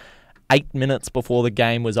 This was 8 minutes before the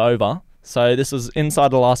game was over, so this was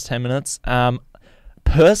inside the last 10 minutes.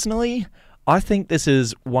 Personally, I think this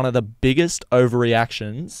is one of the biggest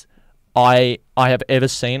overreactions I have ever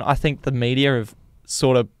seen. I think the media have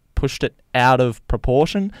sort of pushed it out of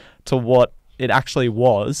proportion to what it actually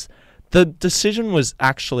was. The decision was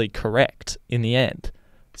actually correct in the end.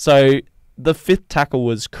 So the 5th tackle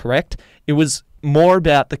was correct. It was more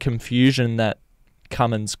about the confusion that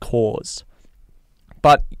Cummins caused.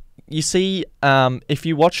 But you see, if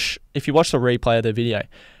you watch the replay of the video,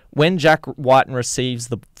 when Jack Wyden receives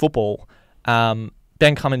the football,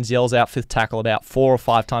 Ben Cummins yells out 5th tackle about 4 or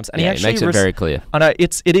 5 times, and he actually makes it very clear. I know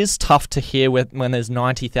it is tough to hear when there's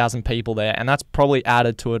 90,000 people there, and that's probably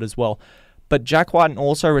added to it as well. But Jack Wyden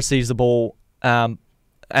also receives the ball, and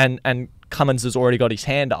Cummins has already got his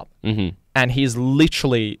hand up, and he's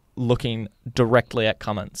literally looking directly at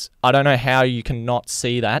Cummins. I don't know how you can not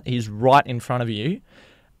see that. He's right in front of you,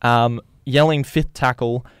 yelling 5th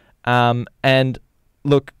tackle, and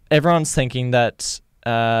look, everyone's thinking that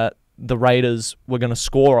the Raiders were going to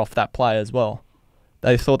score off that play as well.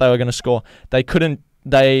 They thought they were going to score. They couldn't.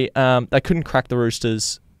 They couldn't crack the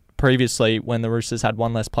Roosters previously when the Roosters had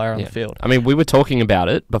one less player on the field. I mean, we were talking about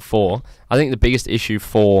it before. I think the biggest issue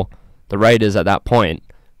for the Raiders at that point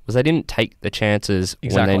was they didn't take the chances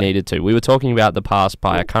when they needed to. We were talking about the pass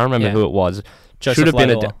by, I can't remember who it was. Should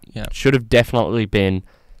have definitely been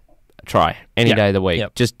a try any day of the week.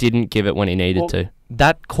 Just didn't give it when he needed to.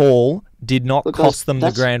 That call did not cost them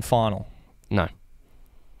the grand final. No.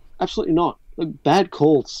 Absolutely not. Look, bad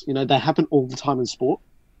calls, they happen all the time in sport,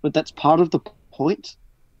 but that's part of the point.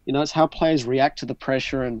 It's how players react to the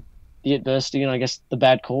pressure and the adversity and I guess the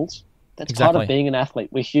bad calls. That's part of being an athlete.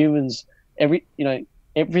 We're humans.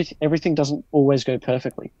 Everything doesn't always go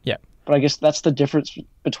perfectly. Yeah. But I guess that's the difference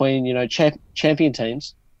between, champion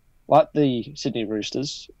teams like the Sydney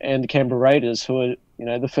Roosters and the Canberra Raiders, who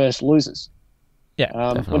are, the first losers.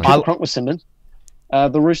 Yeah. When Peter Cronk was summoned,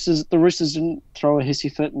 the Roosters didn't throw a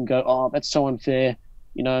hissy fit and go, "Oh, that's so unfair.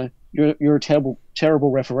 You're a terrible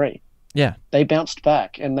referee." Yeah. They bounced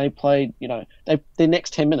back and they played. Their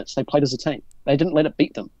next 10 minutes they played as a team. They didn't let it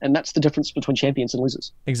beat them, and that's the difference between champions and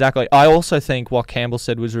losers. Exactly. I also think what Campbell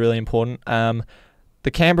said was really important.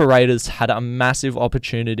 The Canberra Raiders had a massive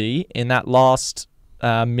opportunity in that last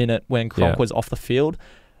minute when Cronk was off the field.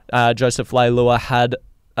 Joseph Leilua had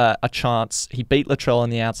a chance. He beat Latrell on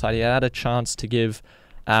the outside. He had a chance to give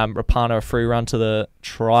Rapana a free run to the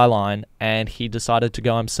try line, and he decided to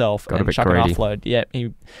go himself and chuck an offload. Yeah,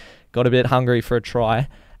 he got a bit hungry for a try.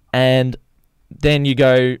 And then you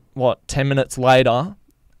go, 10 minutes later,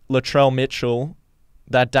 Latrell Mitchell,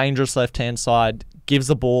 that dangerous left-hand side, gives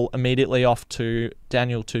the ball immediately off to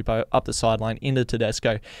Daniel Tupou up the sideline into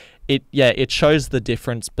Tedesco. It shows the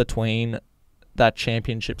difference between that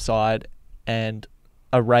championship side and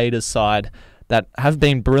a Raiders side that have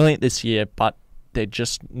been brilliant this year, but they're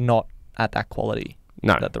just not at that quality.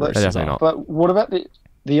 No, that the Roosters are. But what about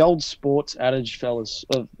the old sports adage, fellas,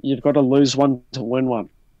 of you've got to lose one to win one?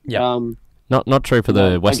 Yeah. Not true for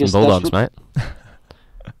the Western Bulldogs, mate.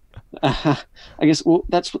 I guess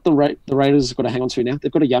that's what the Raiders have got to hang on to now.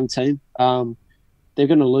 They've got a young team. They're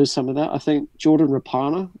going to lose some of that. I think Jordan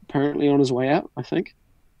Rapana apparently on his way out, I think.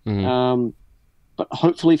 Mm-hmm. But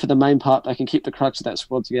hopefully for the main part, they can keep the crux of that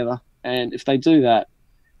squad together. And if they do that,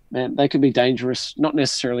 man, they could be dangerous, not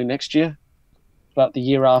necessarily next year, but the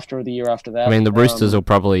year after or the year after that. I mean, the Roosters will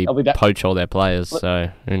probably poach all their players, so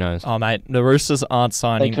who knows? Oh, mate, the Roosters aren't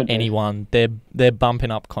signing anyone. They're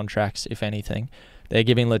bumping up contracts, if anything. They're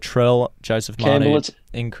giving Latrell, Joseph Manu,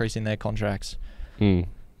 increasing their contracts.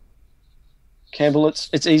 Campbell,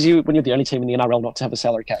 it's easy when you're the only team in the NRL not to have a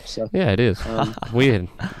salary cap. So yeah, it is. Weird.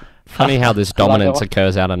 Funny how this dominance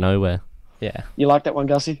occurs out of nowhere. Yeah. You like that one,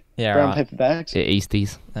 Gussie? Yeah, Brown paper bags? Yeah,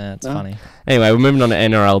 Easties. That's funny. Anyway, we're moving on to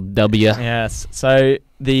NRLW. Yes. So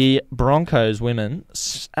the Broncos women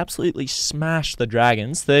absolutely smashed the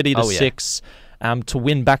Dragons 30-6 to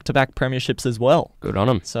win back-to-back premierships as well. Good on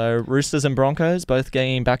them. So Roosters and Broncos both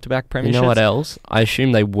getting back-to-back premierships. You know what else? I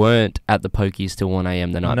assume they weren't at the Pokies till 1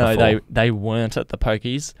 a.m. the night before. No, they weren't at the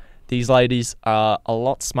Pokies. These ladies are a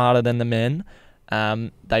lot smarter than the men.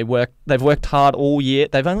 They've worked hard all year.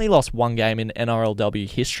 They've only lost one game in NRLW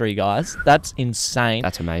history, guys. That's insane.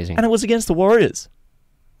 That's amazing. And it was against the Warriors.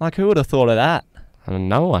 Like, who would have thought of that?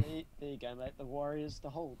 No one. The game, mate. The Warriors,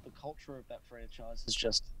 the culture of that franchise is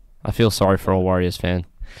just. I feel sorry for a Warriors fan.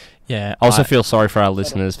 Yeah. I also feel sorry for our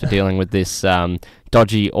listeners for dealing with this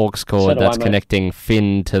dodgy aux cord that's connecting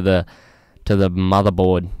Finn to the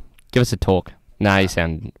motherboard. Give us a talk.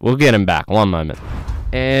 We'll get him back. One moment.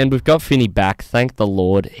 And we've got Finny back. Thank the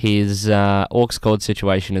Lord. His aux cord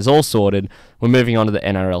situation is all sorted. We're moving on to the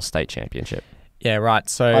NRL State Championship. Yeah, right.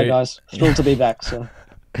 So, hi guys, thrilled to be back. So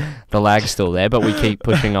the lag's still there, but we keep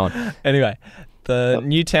pushing on. Anyway, the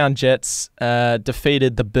Newtown Jets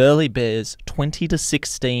defeated the Burleigh Bears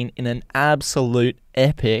 20-16 in an absolute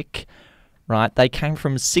epic. Right, they came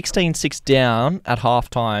from 16-6 down at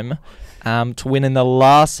halftime to win in the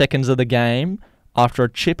last seconds of the game. After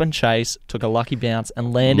a chip and chase, took a lucky bounce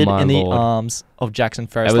and landed in the arms of Jackson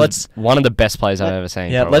Ferris. It was one of the best plays I've ever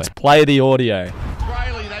seen. Yeah, let's play the audio.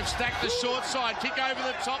 Brayley, they've stacked the short side. Kick over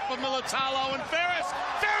the top for Militalo and Ferris.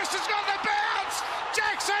 Ferris has got the bounce.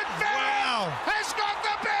 Jackson Ferris has got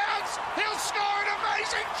the bounce. He'll score an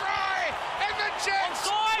amazing try. And the Jets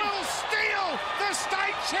will steal the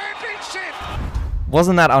state championship.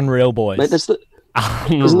 Wasn't that unreal, boys? Mate, isn't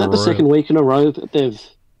that the second week in a row that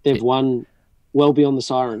they've won well beyond the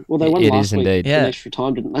siren? Well, they won last week in extra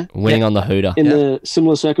time, didn't they? Winning on the hooter. In the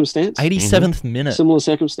similar circumstance. 87th minute. Similar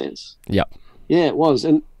circumstance. Yep. Yeah, it was.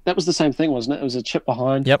 And that was the same thing, wasn't it? It was a chip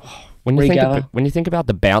behind. Yep. When you think about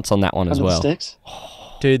the bounce on that one as well.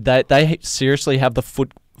 Dude, they seriously have the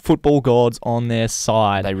football gods on their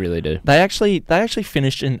side. They really do. They actually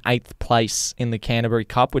finished in 8th place in the Canterbury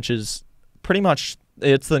Cup, which is pretty much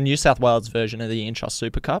it's the New South Wales version of the Intrust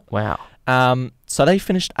Super Cup. Wow. So they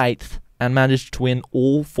finished 8th and managed to win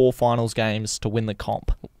all 4 finals games to win the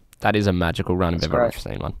comp. That is a magical run if I've ever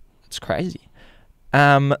seen one. It's crazy.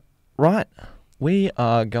 Right. We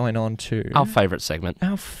are going on to our favourite segment.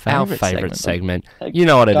 Our favourite segment. You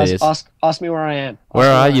know what it is. Ask me where I am.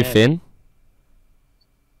 Where are you, Finn?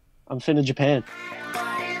 I'm Finn in Japan.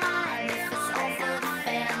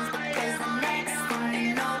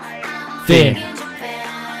 Finn.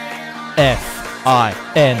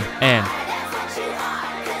 F-I-N-N.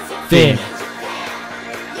 Finn.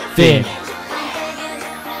 Finn.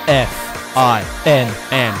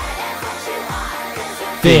 F-I-N-N.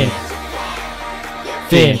 Finn.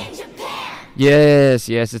 Finn. Yes,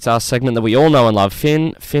 it's our segment that we all know and love.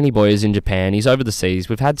 Finny boy is in Japan. He's over the seas.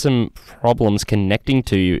 We've had some problems connecting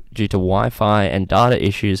to you due to Wi-Fi and data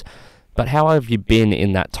issues. But how have you been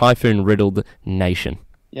in that typhoon-riddled nation?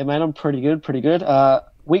 Yeah, mate, I'm pretty good.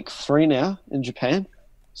 Week 3 now in Japan,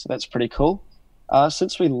 so that's pretty cool.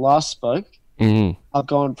 Since we last spoke, I've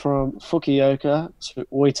gone from Fukuoka to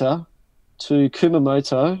Oita to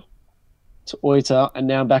Kumamoto to Oita, and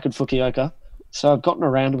now I'm back in Fukuoka. So I've gotten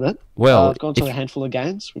around a bit. Well, I've gone to a handful of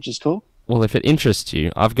games, which is cool. Well, if it interests you,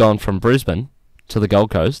 I've gone from Brisbane to the Gold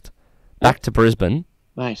Coast, back to Brisbane,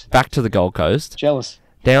 mate, back to the Gold Coast, jealous,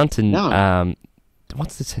 down to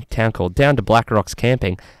what's this town called? Down to Black Rocks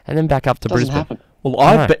camping, and then back up to Brisbane. Happen. Well,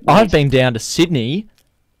 I've been down to Sydney,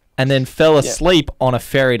 and then fell asleep on a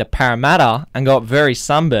ferry to Parramatta and got very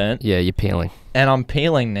sunburnt. Yeah, you're peeling. And I'm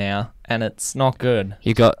peeling now, and it's not good.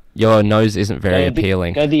 Your nose isn't very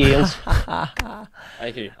appealing. Go the Eels.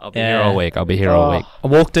 Thank you. I'll be here all week. I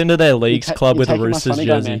walked into their leagues club with a Roosters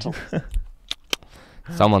jersey.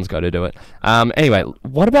 Someone's got to do it. Anyway,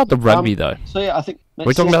 what about the rugby though? So yeah, I think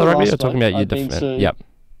we're talking about the rugby or talking about your defense. Yep.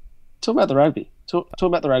 Talking about the rugby. Talk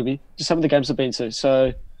about the rugby. Just some of the games I've been to.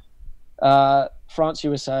 So, France,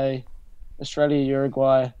 USA, Australia,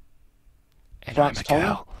 Uruguay, and France,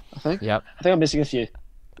 Tonga. I think. Yep. I think I'm missing a few.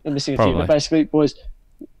 But basically, boys,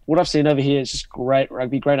 what I've seen over here is just great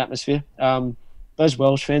rugby, great atmosphere. Those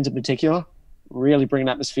Welsh fans in particular really bring an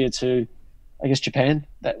atmosphere to, I guess, Japan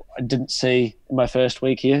that I didn't see in my first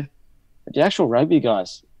week here. But the actual rugby,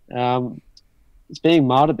 guys, it's being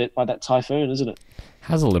marred a bit by that typhoon, isn't it?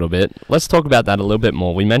 Has a little bit. Let's talk about that a little bit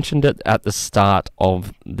more. We mentioned it at the start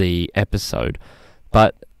of the episode,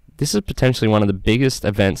 but this is potentially one of the biggest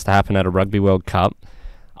events to happen at a Rugby World Cup,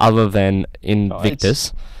 other than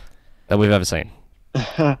Invictus, that we've ever seen.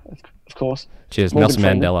 Of course. Cheers, Morgan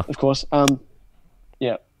Nelson Mandela. Of course.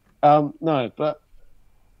 No, but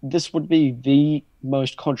this would be the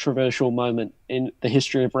most controversial moment in the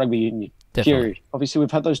history of rugby union. Definitely. Period. Obviously, we've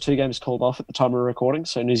had those 2 games called off at the time of recording,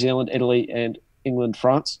 so New Zealand, Italy, and England,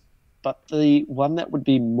 France. But the one that would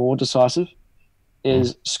be more decisive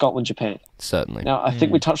is Scotland, Japan. Certainly. Now, I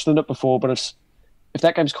think we touched on it before, but if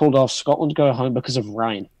that game's called off, Scotland go home because of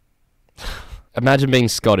rain. Imagine being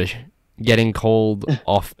Scottish, getting called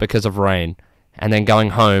off because of rain, and then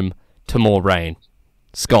going home to more rain.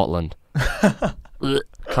 Scotland.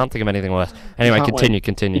 Can't think of anything worse. Anyway, continue.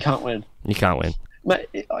 You can't win. You can't win. Mate,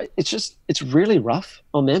 it's really rough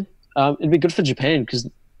on them. It'd be good for Japan because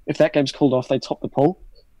if that game's called off, they top the pool.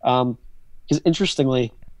 Because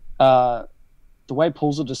interestingly, the way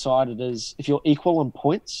pools are decided is if you're equal on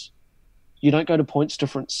points, you don't go to points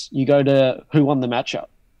difference. You go to who won the matchup.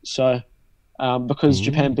 So because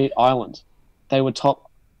Japan beat Ireland, they would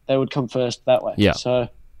come first that way. Yeah. So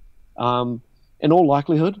in all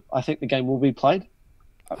likelihood, I think the game will be played.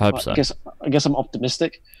 Hope so. I guess I'm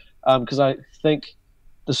optimistic because I think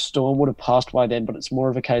the storm would have passed by then, but it's more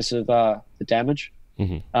of a case of the damage.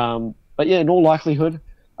 But yeah, in all likelihood,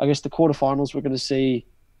 I guess the quarterfinals we're going to see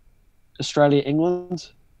Australia, England.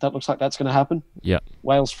 That looks like that's going to happen. Yeah.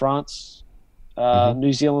 Wales, France,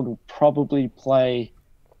 New Zealand will probably play.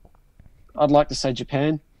 I'd like to say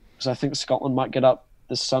Japan because I think Scotland might get up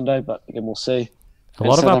this Sunday, but again we'll see. A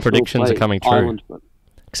lot of our predictions are coming true. Ireland,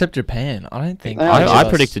 Except Japan. I don't think. I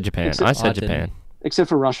predicted Japan. I said Japan. Except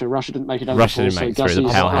for Russia. Russia didn't make it over. Russia didn't make it through the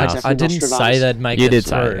powerhouse. I didn't say they'd make it through. You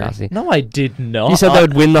did say it. No, I did not. You said they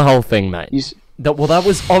would win the whole thing, mate. Well, that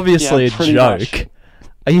was obviously a joke. Much.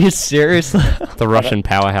 Are you serious? The Russian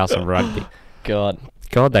powerhouse of rugby. God,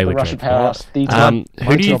 they would. Russian powerhouse. Who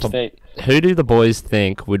do the boys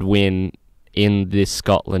think would win in this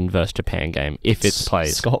Scotland versus Japan game if it's played?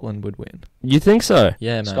 Scotland would win. You think so?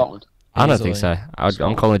 Yeah, man. Scotland. I don't think so.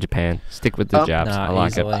 I'm calling Japan. Stick with the jabs. Nah, I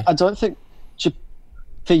like easily. it. I don't think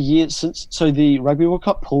for years since. So the Rugby World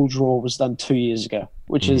Cup pool draw was done 2 years ago,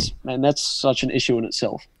 which is, man, that's such an issue in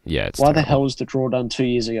itself. Yeah, it's why terrible. the hell was the draw done 2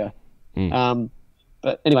 years ago?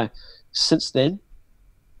 But anyway, since then,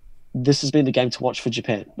 this has been the game to watch for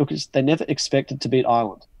Japan because they never expected to beat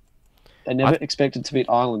Ireland.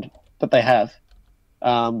 But they have.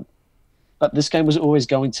 But this game was always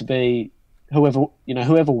going to be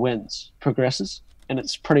whoever wins progresses, and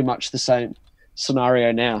it's pretty much the same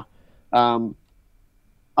scenario now.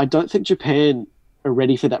 I don't think Japan are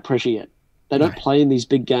ready for that pressure yet. They don't play in these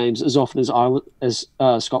big games as often as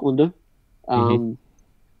Scotland do.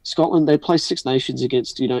 Scotland, they play Six Nations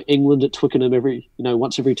against England at Twickenham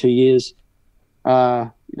once every 2 years.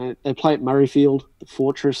 They play at Murrayfield, the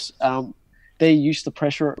Fortress. They're used to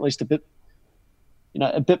pressure at least a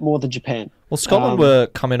bit more than Japan. Well, Scotland were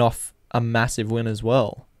coming off a massive win as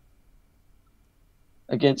well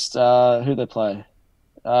against who they play.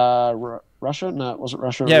 Russia? No, it wasn't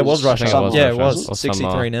Russia. Yeah, it was Russia. It was Or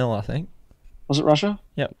 63-0, I think. Was it Russia?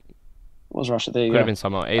 Yep. It was Russia. There you Could go. have been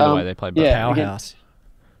Samoa. Either way, they played both. Yeah, Powerhouse.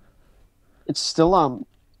 It's still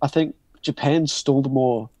I think Japan's still the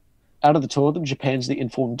more out of the two of them. Japan's the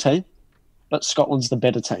informed team, but Scotland's the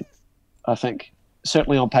better team. I think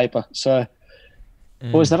certainly on paper. So,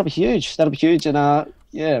 boys, that'll be huge. And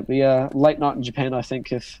be a late night in Japan. I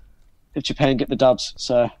think if Japan get the dubs.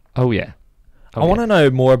 So. Oh yeah. I want to know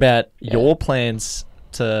more about your plans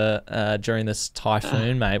to during this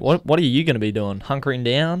typhoon, mate. What are you going to be doing? Hunkering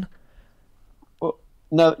down? Well,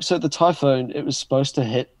 no. So the typhoon, it was supposed to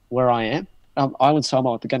hit where I am, Island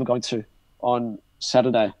Samoa, the game I'm going to on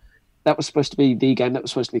Saturday. That was supposed to be the game that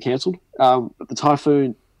was supposed to be cancelled. But the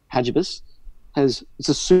typhoon Hagibis it's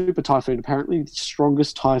a super typhoon, apparently the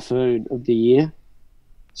strongest typhoon of the year.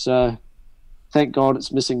 So thank God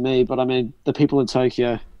it's missing me. But I mean, the people in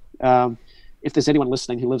Tokyo. If there's anyone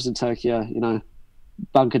listening who lives in Tokyo,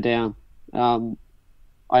 bunker down.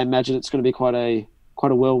 I imagine it's going to be quite a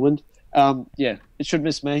whirlwind. It should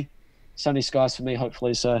miss me. Sunny skies for me,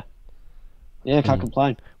 hopefully. So, can't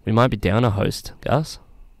complain. We might be down a host, Gus.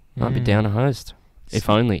 Might be down a host. If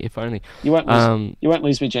only. You won't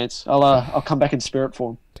lose me, gents. I'll come back in spirit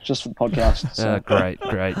form just for the podcast. So. Great.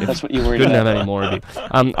 That's what you worried Couldn't about. have any more of you.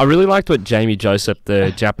 I really liked what Jamie Joseph,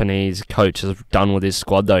 the Japanese coach, has done with his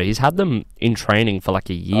squad, though. He's had them in training for like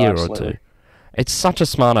a year or two. It's such a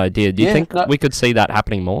smart idea. Do you think we could see that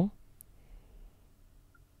happening more?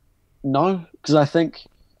 No, because I think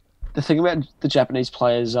the thing about the Japanese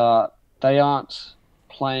players they aren't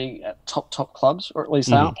playing at top clubs, or at least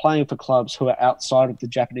they aren't playing for clubs who are outside of the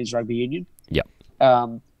Japanese Rugby Union. Yep.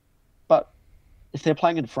 But if they're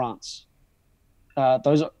playing in France,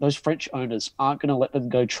 those French owners aren't going to let them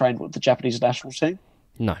go train with the Japanese national team.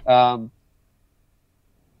 No.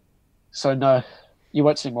 So no, you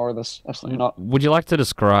won't see more of this. Absolutely not. Would you like to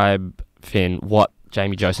describe, Finn, what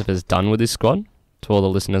Jamie Joseph has done with his squad to all the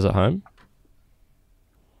listeners at home?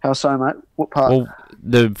 How so, mate? What part? Well,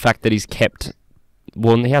 the fact that he's kept...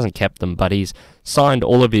 Well, he hasn't kept them, but he's signed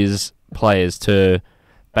all of his players to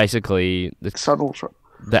basically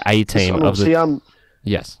the A team of the...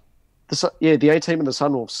 Yes. The A team and the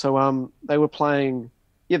Sunwolves. So they were playing...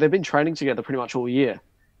 Yeah, they've been training together pretty much all year.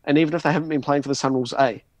 And even if they haven't been playing for the Sunwolves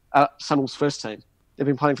Sunwolves first team, they've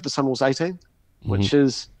been playing for the Sunwolves A team, which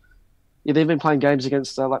is Yeah, they've been playing games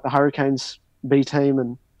against like the Hurricanes B team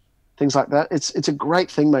and things like that. It's a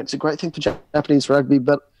great thing, mate. It's a great thing for Japanese rugby,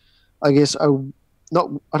 but I guess I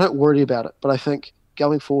don't worry about it. But I think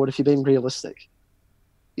going forward, if you're being realistic,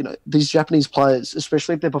 these Japanese players,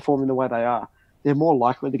 especially if they're performing the way they are, they're more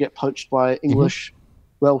likely to get poached by English,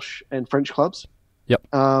 Welsh, and French clubs. Yep.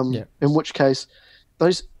 In which case,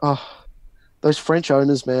 those French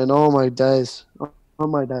owners, man, oh my days. The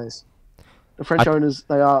French owners,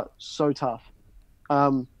 they are so tough.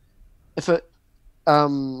 If a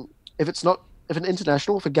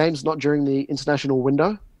game's not during the international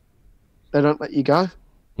window, they don't let you go,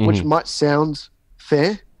 which might sound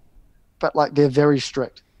fair, but like they're very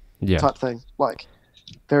strict type thing, like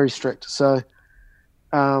very strict. So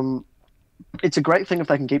it's a great thing if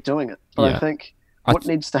they can keep doing it. But I think what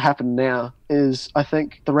needs to happen now is I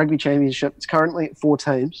think the Rugby Championship, it's currently at 4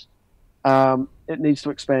 teams. It needs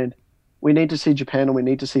to expand. We need to see Japan and we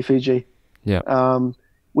need to see Fiji. Yeah.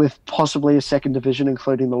 With possibly a second division,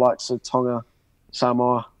 including the likes of Tonga,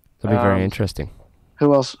 Samoa. That'd be very interesting.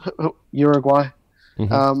 Who else? Uruguay.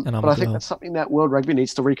 But I think that's something that World Rugby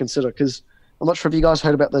needs to reconsider, because I'm not sure if you guys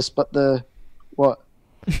heard about this, but what?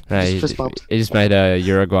 No, he just made a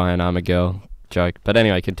Uruguay and I'm a girl joke. But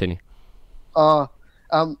anyway, continue. So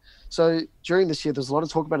during this year, there's a lot of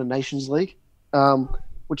talk about a Nations League,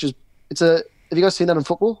 which is have you guys seen that in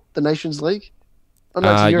football? The Nations League? Oh,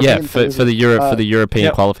 no, for the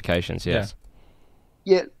European qualifications, yes.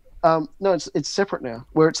 Yeah. No, it's separate now,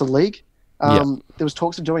 where it's a league. There was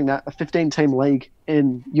talks of doing that, a 15-team league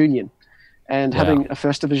in Union, and having a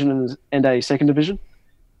first division and a second division.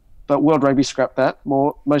 But World Rugby scrapped that,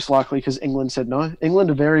 most likely because England said no.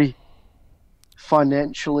 England are very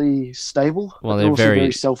financially stable. Well, they're also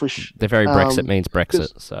very selfish. They're very Brexit means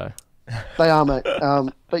Brexit, so. They are, mate.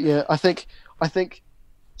 But yeah, I think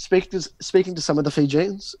speaking to some of the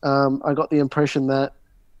Fijians, I got the impression that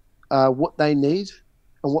what they need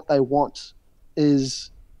and what they want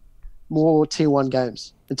is more Tier 1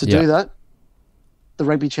 games. And to do that, the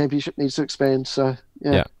Rugby Championship needs to expand. So,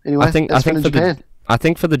 anyway, I think for the Japan, I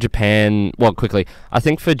think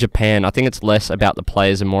for Japan, I think it's less about the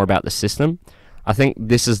players and more about the system. I think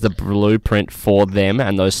this is the blueprint for them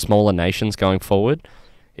and those smaller nations going forward,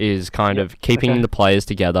 is kind of keeping the players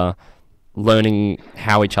together, learning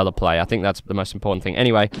how each other play. I think that's the most important thing.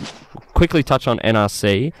 Anyway, quickly touch on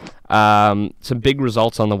NRC. Some big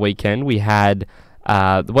results on the weekend. We had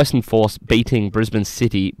the Western Force beating Brisbane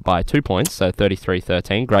City by 2 points, so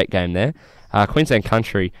 33-13. Great game there. Queensland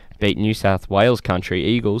Country beat New South Wales Country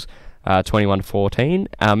Eagles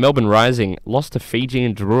 21-14. Melbourne Rising lost to Fiji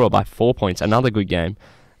and Drua by 4 points. Another good game.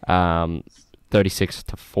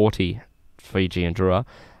 36-40 Fiji and Drua.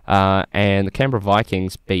 And the Canberra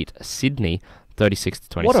Vikings beat Sydney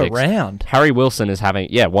 36-26. What a round. Harry Wilson is having...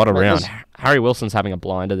 Yeah, what a round. Harry Wilson's having a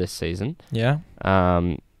blinder this season. Yeah.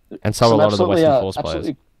 And so a lot of the Western Force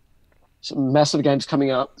players. Some massive games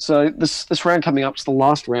coming up. So this round coming up is the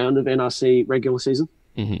last round of NRC regular season.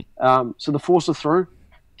 So the Force are through.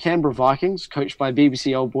 Canberra Vikings, coached by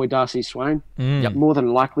BBC old boy Darcy Swain, more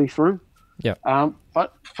than likely through.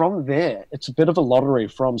 But from there, it's a bit of a lottery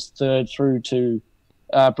from 3rd through to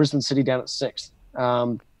Brisbane City down at 6th.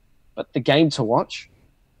 But the game to watch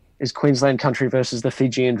is Queensland Country versus the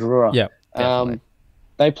Fijian Drua.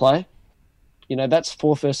 They play. That's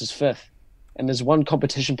 4th versus 5th. And there's one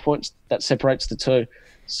competition point that separates the two.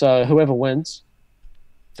 So whoever wins,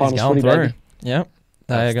 finals footy, baby. Yep,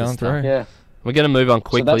 they're going through. Yeah. We're going to move on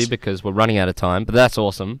quickly because we're running out of time, but that's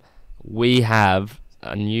awesome. We have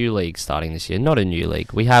a new league starting this year. Not a new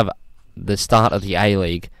league. We have the start of the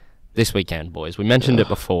A-League this weekend, boys. We mentioned it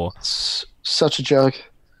before. Such a joke.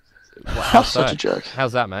 Wow, such a joke.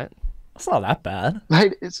 How's that, mate? It's not that bad.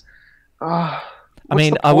 Mate, it's... I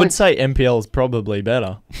would say MPL is probably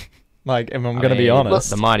better. If I'm going to be honest.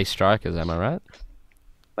 The Mighty Strikers, am I right?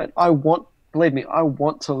 Mate, believe me, I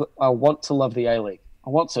want to love the A-League. I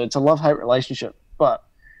want to. It's a love-hate relationship. But,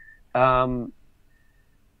 unless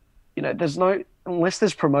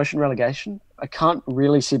there's promotion relegation, I can't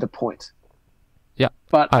really see the point. Yeah.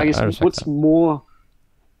 But I guess what's more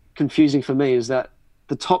confusing for me is that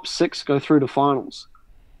the top 6 go through to finals,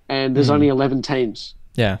 and there's only 11 teams.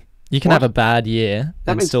 Yeah. You can have a bad year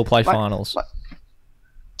and still play finals.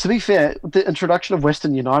 To be fair, with the introduction of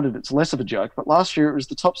Western United, it's less of a joke. But last year, it was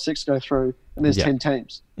the top 6 go through, and there's 10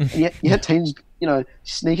 teams. And yet you had teams,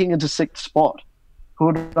 sneaking into 6th spot who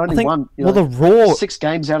had only won the Raw 6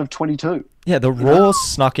 games out of 22. Yeah, the Raw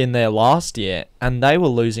snuck in there last year, and they were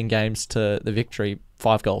losing games to the Victory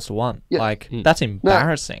 5-1. Yeah. That's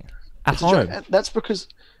embarrassing at home. That's because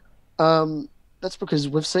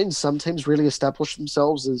we've seen some teams really establish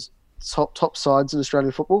themselves as top sides in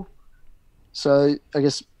Australian football. So I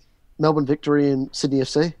guess Melbourne Victory and Sydney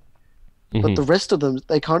FC. But the rest of them,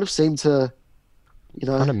 they kind of seem to,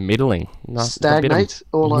 kind of middling, stagnate,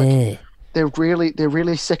 or like they're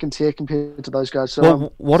really second tier compared to those guys. So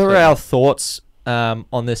well, what are our thoughts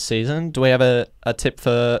on this season? Do we have a tip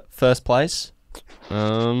for first place?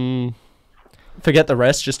 Forget the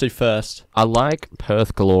rest, just do first. I like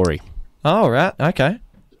Perth Glory. Oh right, okay.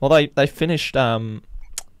 Well, they finished up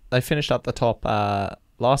the top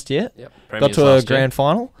last year. Yep. Got to a grand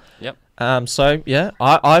final. Yep. So yeah,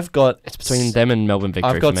 I've got it's between them and Melbourne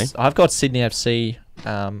Victory for me. I've got Sydney FC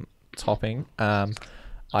topping.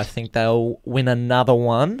 I think they'll win another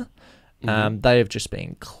one. They have just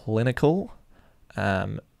been clinical.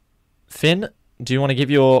 Finn, do you want to give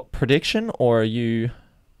your prediction, or are you?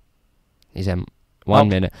 He's 1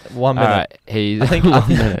 minute. 1 minute. Right, I think 1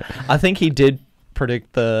 minute. I think he did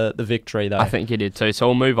predict the victory though. I think he did too. So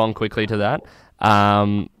we'll move on quickly to that.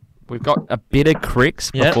 We've got a bit of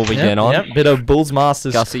cricks before we get on. Bit of Bulls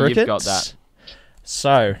Masters Gussie, cricket. you've got that.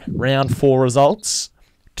 So round 4 results.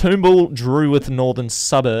 Toombul drew with Northern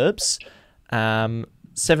Suburbs. 7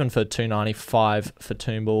 for 295 for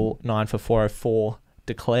Toombul, 9 for 404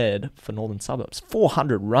 declared for Northern Suburbs.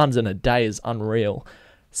 400 runs in a day is unreal.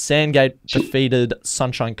 Sandgate defeated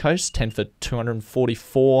Sunshine Coast, 10 for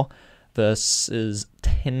 244 versus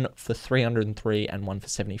 10 for 303 and 1 for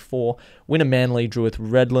 74. Winner Manly drew with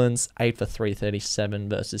Redlands, 8 for 337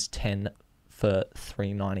 versus 10 for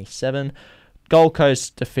 397. Gold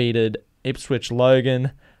Coast defeated Ipswich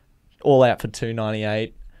Logan, all out for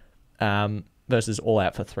 298 versus all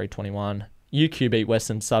out for 321. UQ beat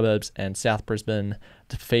Western Suburbs, and South Brisbane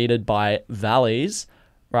defeated by Valleys.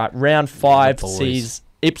 Right, round 5 sees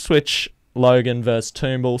Ipswich Logan versus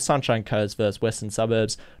Toombul, Sunshine Coast versus Western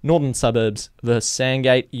Suburbs, Northern Suburbs versus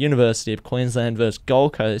Sandgate, University of Queensland versus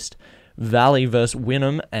Gold Coast, Valley versus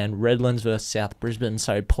Wynnum, and Redlands versus South Brisbane.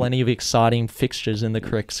 So plenty of exciting fixtures in the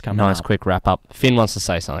cricks coming up. Nice quick wrap up. Finn wants to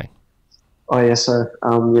say something. Oh yeah, so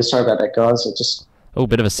sorry about that, guys.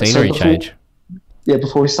 Bit of a scenery change. Yeah,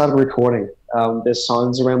 before we started recording, there's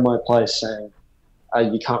signs around my place saying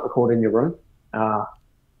you can't record in your room.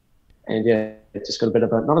 And yeah, it just got a bit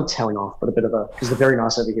of a, not a telling off, but a bit of a, because they're very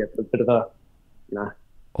nice over here, but a bit of a,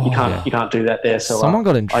 you can't do that there. So someone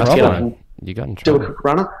got in trouble. You got in do trouble. a quick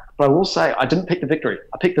runner, but I will say I didn't pick the victory.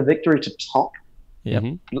 I picked the victory to top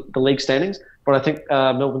the league standings, but I think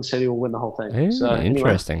Melbourne City will win the whole thing. Ooh, so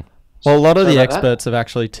interesting. Anyway, well, a lot of the experts have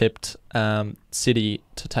actually tipped City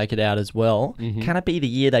to take it out as well. Can it be the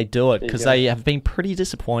year they do it? Because they have been pretty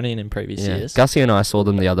disappointing in previous years. Gussie and I saw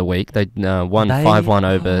them the other week. They won 5-1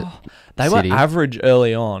 over They City. were average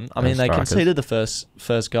early on. I mean, they Strikers. conceded the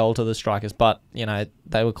first goal to the Strikers, but,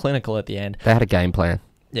 they were clinical at the end. They had a game plan.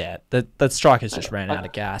 Yeah, the Strikers just ran out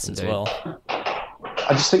of gas as well.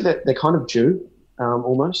 I just think that they're kind of due,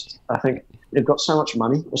 almost. I think they've got so much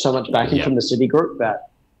money or so much backing from the City group that,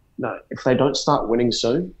 if they don't start winning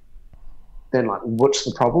soon, then what's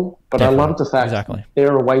the problem? But Definitely. I love the fact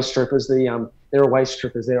they're away strippers.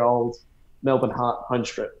 They're old Melbourne Heart home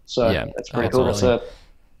strip. So that's pretty cool. Awesome.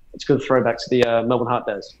 It's a good throwback to the Melbourne Heart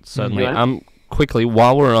days. Certainly. Quickly,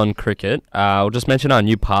 while we're on cricket, I'll just mention our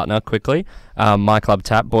new partner quickly, My Club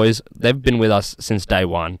Tap. Boys, they've been with us since day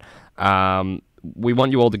one. We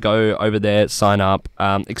want you all to go over there, sign up,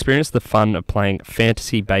 experience the fun of playing playing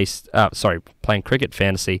cricket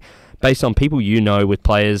fantasy based on people with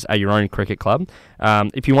players at your own cricket club.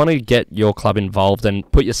 If you want to get your club involved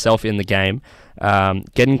and put yourself in the game,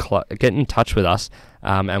 get in touch with us,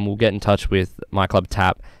 and we'll get in touch with My Club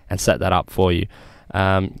Tap and set that up for you.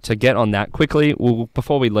 To get on that quickly,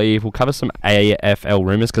 before we leave, we'll cover some AFL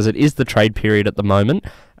rumours because it is the trade period at the moment.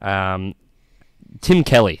 Tim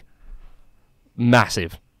Kelly.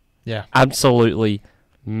 Massive. Yeah. Absolutely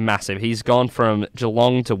massive. He's gone from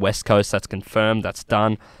Geelong to West Coast. That's confirmed. That's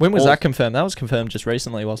done. When was that confirmed? That was confirmed just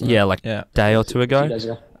recently, wasn't it? Yeah, a day or two ago. 2 days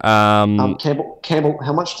ago. Campbell,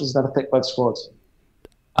 how much does that affect both squads?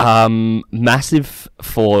 Massive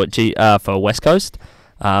for West Coast.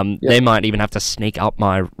 They might even have to sneak up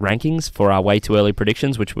my rankings for our way too early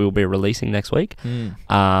predictions, which we will be releasing next week. You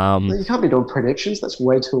can't be doing predictions. That's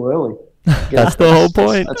way too early. That's the whole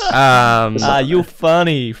point. You're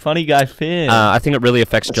funny guy Finn. I think it really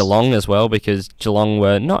affects Geelong as well because Geelong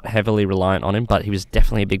were not heavily reliant on him, but he was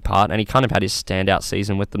definitely a big part, and he kind of had his standout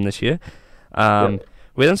season with them this year.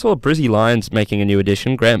 We then saw Brizzy Lions making a new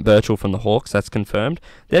addition, Grant Birchall from the Hawks. That's confirmed.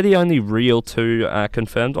 They're the only real two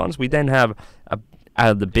confirmed ones. We then have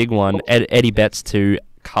the big one, Eddie Betts to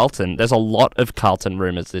Carlton. There's a lot of Carlton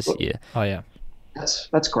rumours this year. Oh yeah,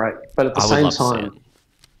 that's great. But at the same time,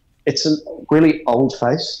 it's a really old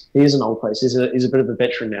face. He is an old face. He's a bit of a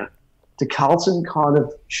veteran now. To Carlton,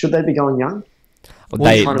 should they be going young?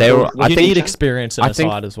 They need experience in the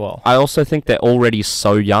side as well. I also think they're already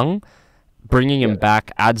so young. Bringing him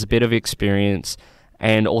back adds a bit of experience,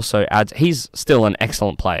 and also he's still an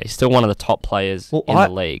excellent player. He's still one of the top players in the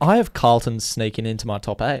league. I have Carlton sneaking into my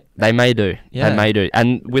top 8. They may do. Yeah. They may do.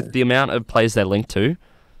 And with the amount of players they're linked to,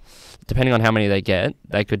 depending on how many they get,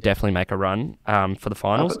 they could definitely make a run for the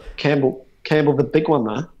finals. Campbell, the big one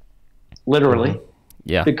though, literally.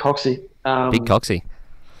 Yeah. Big Coxie. Big Coxie.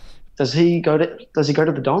 Does he go to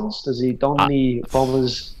the Dons? Does he don the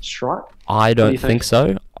Bombers stripe? I don't think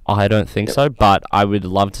so. I don't think so, but I would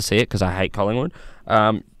love to see it because I hate Collingwood.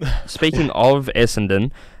 Speaking of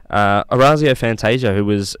Essendon, Orazio Fantasia, who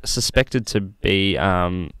was suspected to be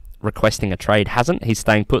requesting a trade, hasn't. He's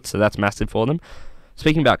staying put, so that's massive for them.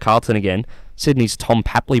 Speaking about Carlton again, Sydney's Tom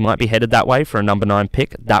Papley might be headed that way for a number 9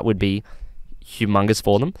 pick. That would be humongous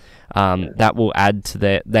for them. That will add to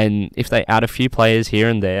their... Then if they add a few players here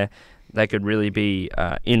and there, they could really be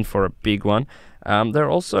in for a big one. They're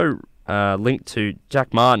also linked to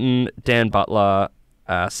Jack Martin, Dan Butler,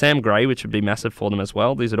 Sam Gray, which would be massive for them as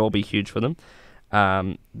well. These would all be huge for them.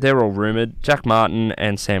 They're all rumoured. Jack Martin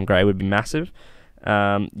and Sam Gray would be massive.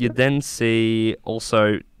 You'd then see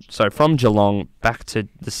also... So from Geelong back to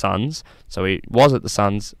the Suns. So he was at the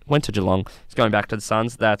Suns, went to Geelong. He's going back to the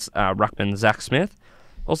Suns. That's ruckman Zach Smith.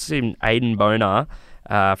 Also seen Aiden Bonar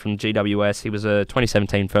from GWS. He was a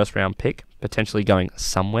 2017 first-round pick, potentially going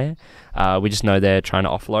somewhere. We just know they're trying to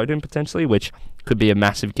offload him potentially, which could be a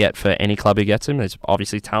massive get for any club who gets him. There's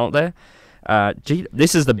obviously talent there.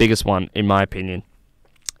 This is the biggest one, in my opinion.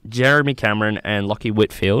 Jeremy Cameron and Lockie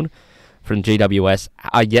Whitfield from GWS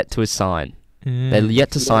are yet to sign. They're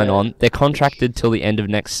yet to sign on. They're contracted till the end of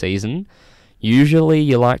next season. Usually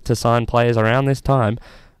you like to sign players around this time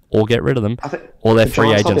or get rid of them, or they're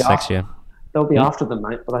free agents next year. They'll be after them,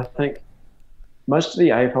 mate, but I think most of the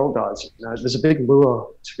AFL guys, there's a big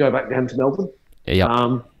lure to go back down to Melbourne.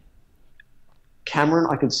 Yeah. Cameron,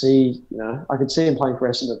 I could see him playing for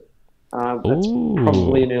Essendon. That's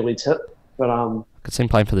probably an early tip, but I could see him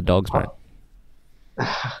playing for the Dogs, mate.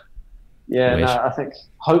 Yeah, no, I think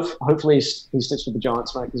hopefully he sticks with the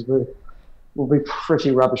Giants, mate, because we'll be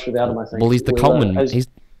pretty rubbish without him, I think. Well, he's the Coleman.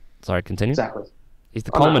 Sorry, continue. Exactly. He's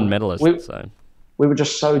the Coleman medalist. We were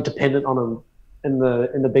just so dependent on him in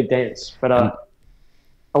the big dance. But I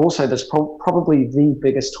will say there's probably the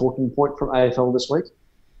biggest talking point from AFL this week.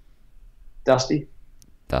 Dusty.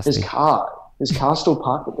 His car's still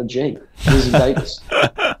parked at the G. He's in Vegas.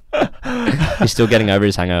 He's still getting over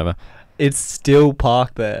his hangover. It's still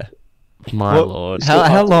parked there. My lord.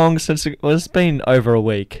 How long since it's been over a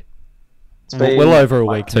week? It's been well over a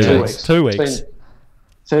week. 2 weeks. 2 weeks. It's been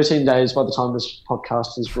 13 days by the time this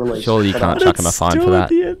podcast is released. Surely you can't chuck him a fine for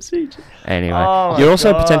that. Anyway, you're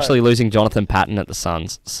also potentially losing Jonathan Patton at the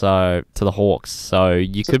Suns, so to the Hawks. So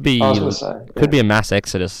you could be a mass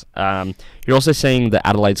exodus. You're also seeing the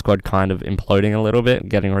Adelaide squad kind of imploding a little bit,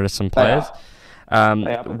 getting rid of some players.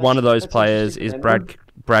 One of those players is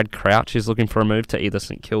Brad Crouch. Is looking for a move to either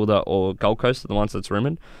St Kilda or Gold Coast, are the ones that's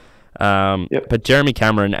rumoured. But Jeremy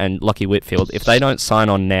Cameron and Lockie Whitfield, if they don't sign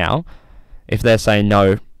on now, if they're saying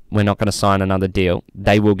no, we're not going to sign another deal,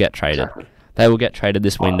 they will get traded. Exactly. They will get traded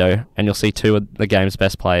this window, and you'll see 2 of the game's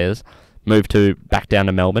best players move back down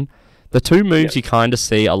to Melbourne. The 2 moves you kind of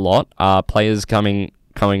see a lot are players coming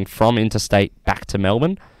from interstate back to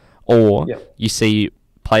Melbourne, or you see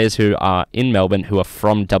players who are in Melbourne who are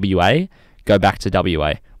from WA go back to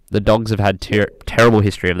WA. The Dogs have had terrible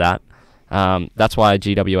history of that. That's why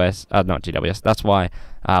that's why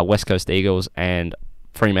West Coast Eagles and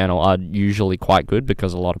Fremantle are usually quite good,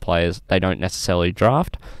 because a lot of players they don't necessarily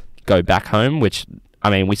draft go back home, which, I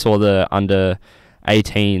mean, we saw the under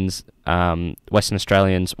 18s Western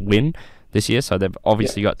Australians win this year, so they've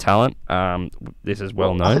obviously got talent. This is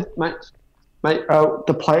well known.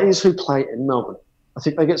 The players who play in Melbourne, I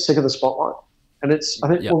think they get sick of the spotlight. And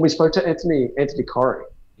when we spoke to Anthony Corrie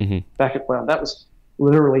back at that was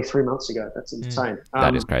literally 3 months ago. That's insane.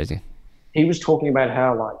 That is crazy. He was talking about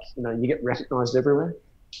how you get recognised everywhere.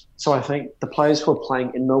 So I think the players who are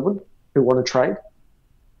playing in Melbourne who want to trade,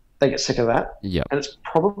 they get sick of that. Yeah. And it's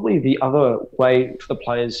probably the other way for the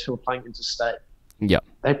players who are playing interstate. Yeah.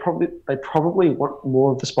 They probably want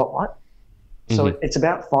more of the spotlight. So it's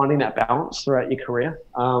about finding that balance throughout your career.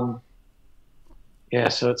 So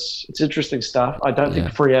it's interesting stuff. I don't think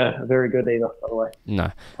Freo are very good either, by the way. No.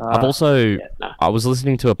 I've also... I was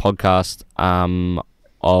listening to a podcast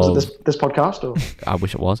was it this podcast? Or? I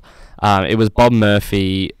wish it was. It was Bob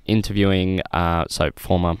Murphy interviewing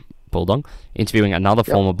former Bulldog, interviewing another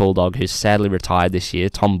former Bulldog who's sadly retired this year,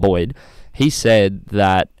 Tom Boyd. He said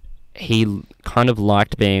that he kind of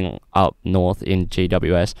liked being up north in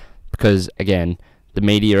GWS because, again, the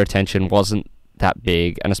media attention wasn't that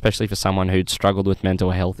big, and especially for someone who'd struggled with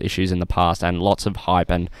mental health issues in the past and lots of hype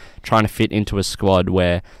and trying to fit into a squad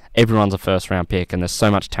where everyone's a first-round pick and there's so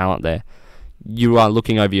much talent there. You are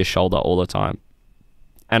looking over your shoulder all the time.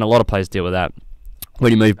 And a lot of players deal with that.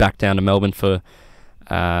 When you move back down to Melbourne to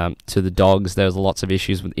the Dogs, there was lots of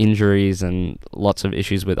issues with injuries and lots of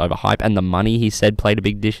issues with overhype, and the money, he said, played a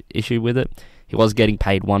big issue with it. He was getting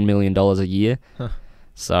paid $1 million a year.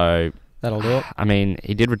 So that'll do it. I mean,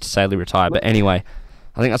 he did sadly retire, but anyway,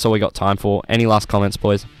 I think that's all we got time for. Any last comments,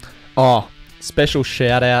 boys? Oh, special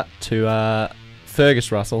shout out to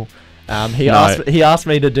Fergus Russell. He asked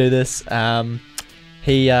me to do this.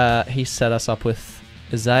 He set us up with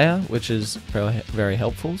Iizaya, which is very, very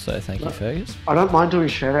helpful, so thank you, Fergus. I don't mind doing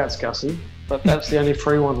shout-outs, Gussie, but that's the only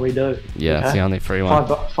free one we do. Yeah, that's the only free one.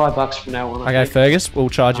 $5 from now on. Okay, Fergus, we'll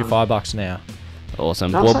charge you $5 now.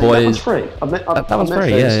 Awesome. No, well, boys, that one's free. That one's free,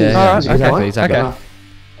 yeah. Exactly. Okay.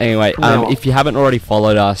 Anyway, if you haven't already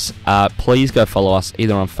followed us, please go follow us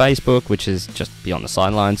either on Facebook, which is just Beyond the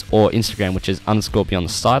Sidelines, or Instagram, which is _Beyond the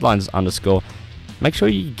Sidelines _. Make sure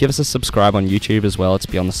you give us a subscribe on YouTube as well. It's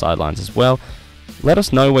Beyond the Sidelines as well. Let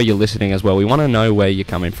us know where you're listening as well. We want to know where you're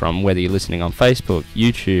coming from, whether you're listening on Facebook,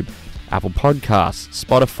 YouTube, Apple Podcasts,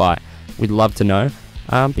 Spotify. We'd love to know.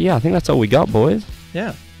 But yeah, I think that's all we got, boys.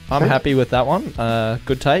 Yeah, I'm happy with that one.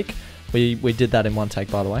 Good take. We did that in one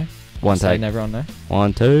take, by the way. One take. Everyone know.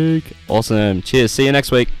 One take. Awesome. Cheers. See you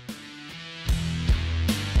next week.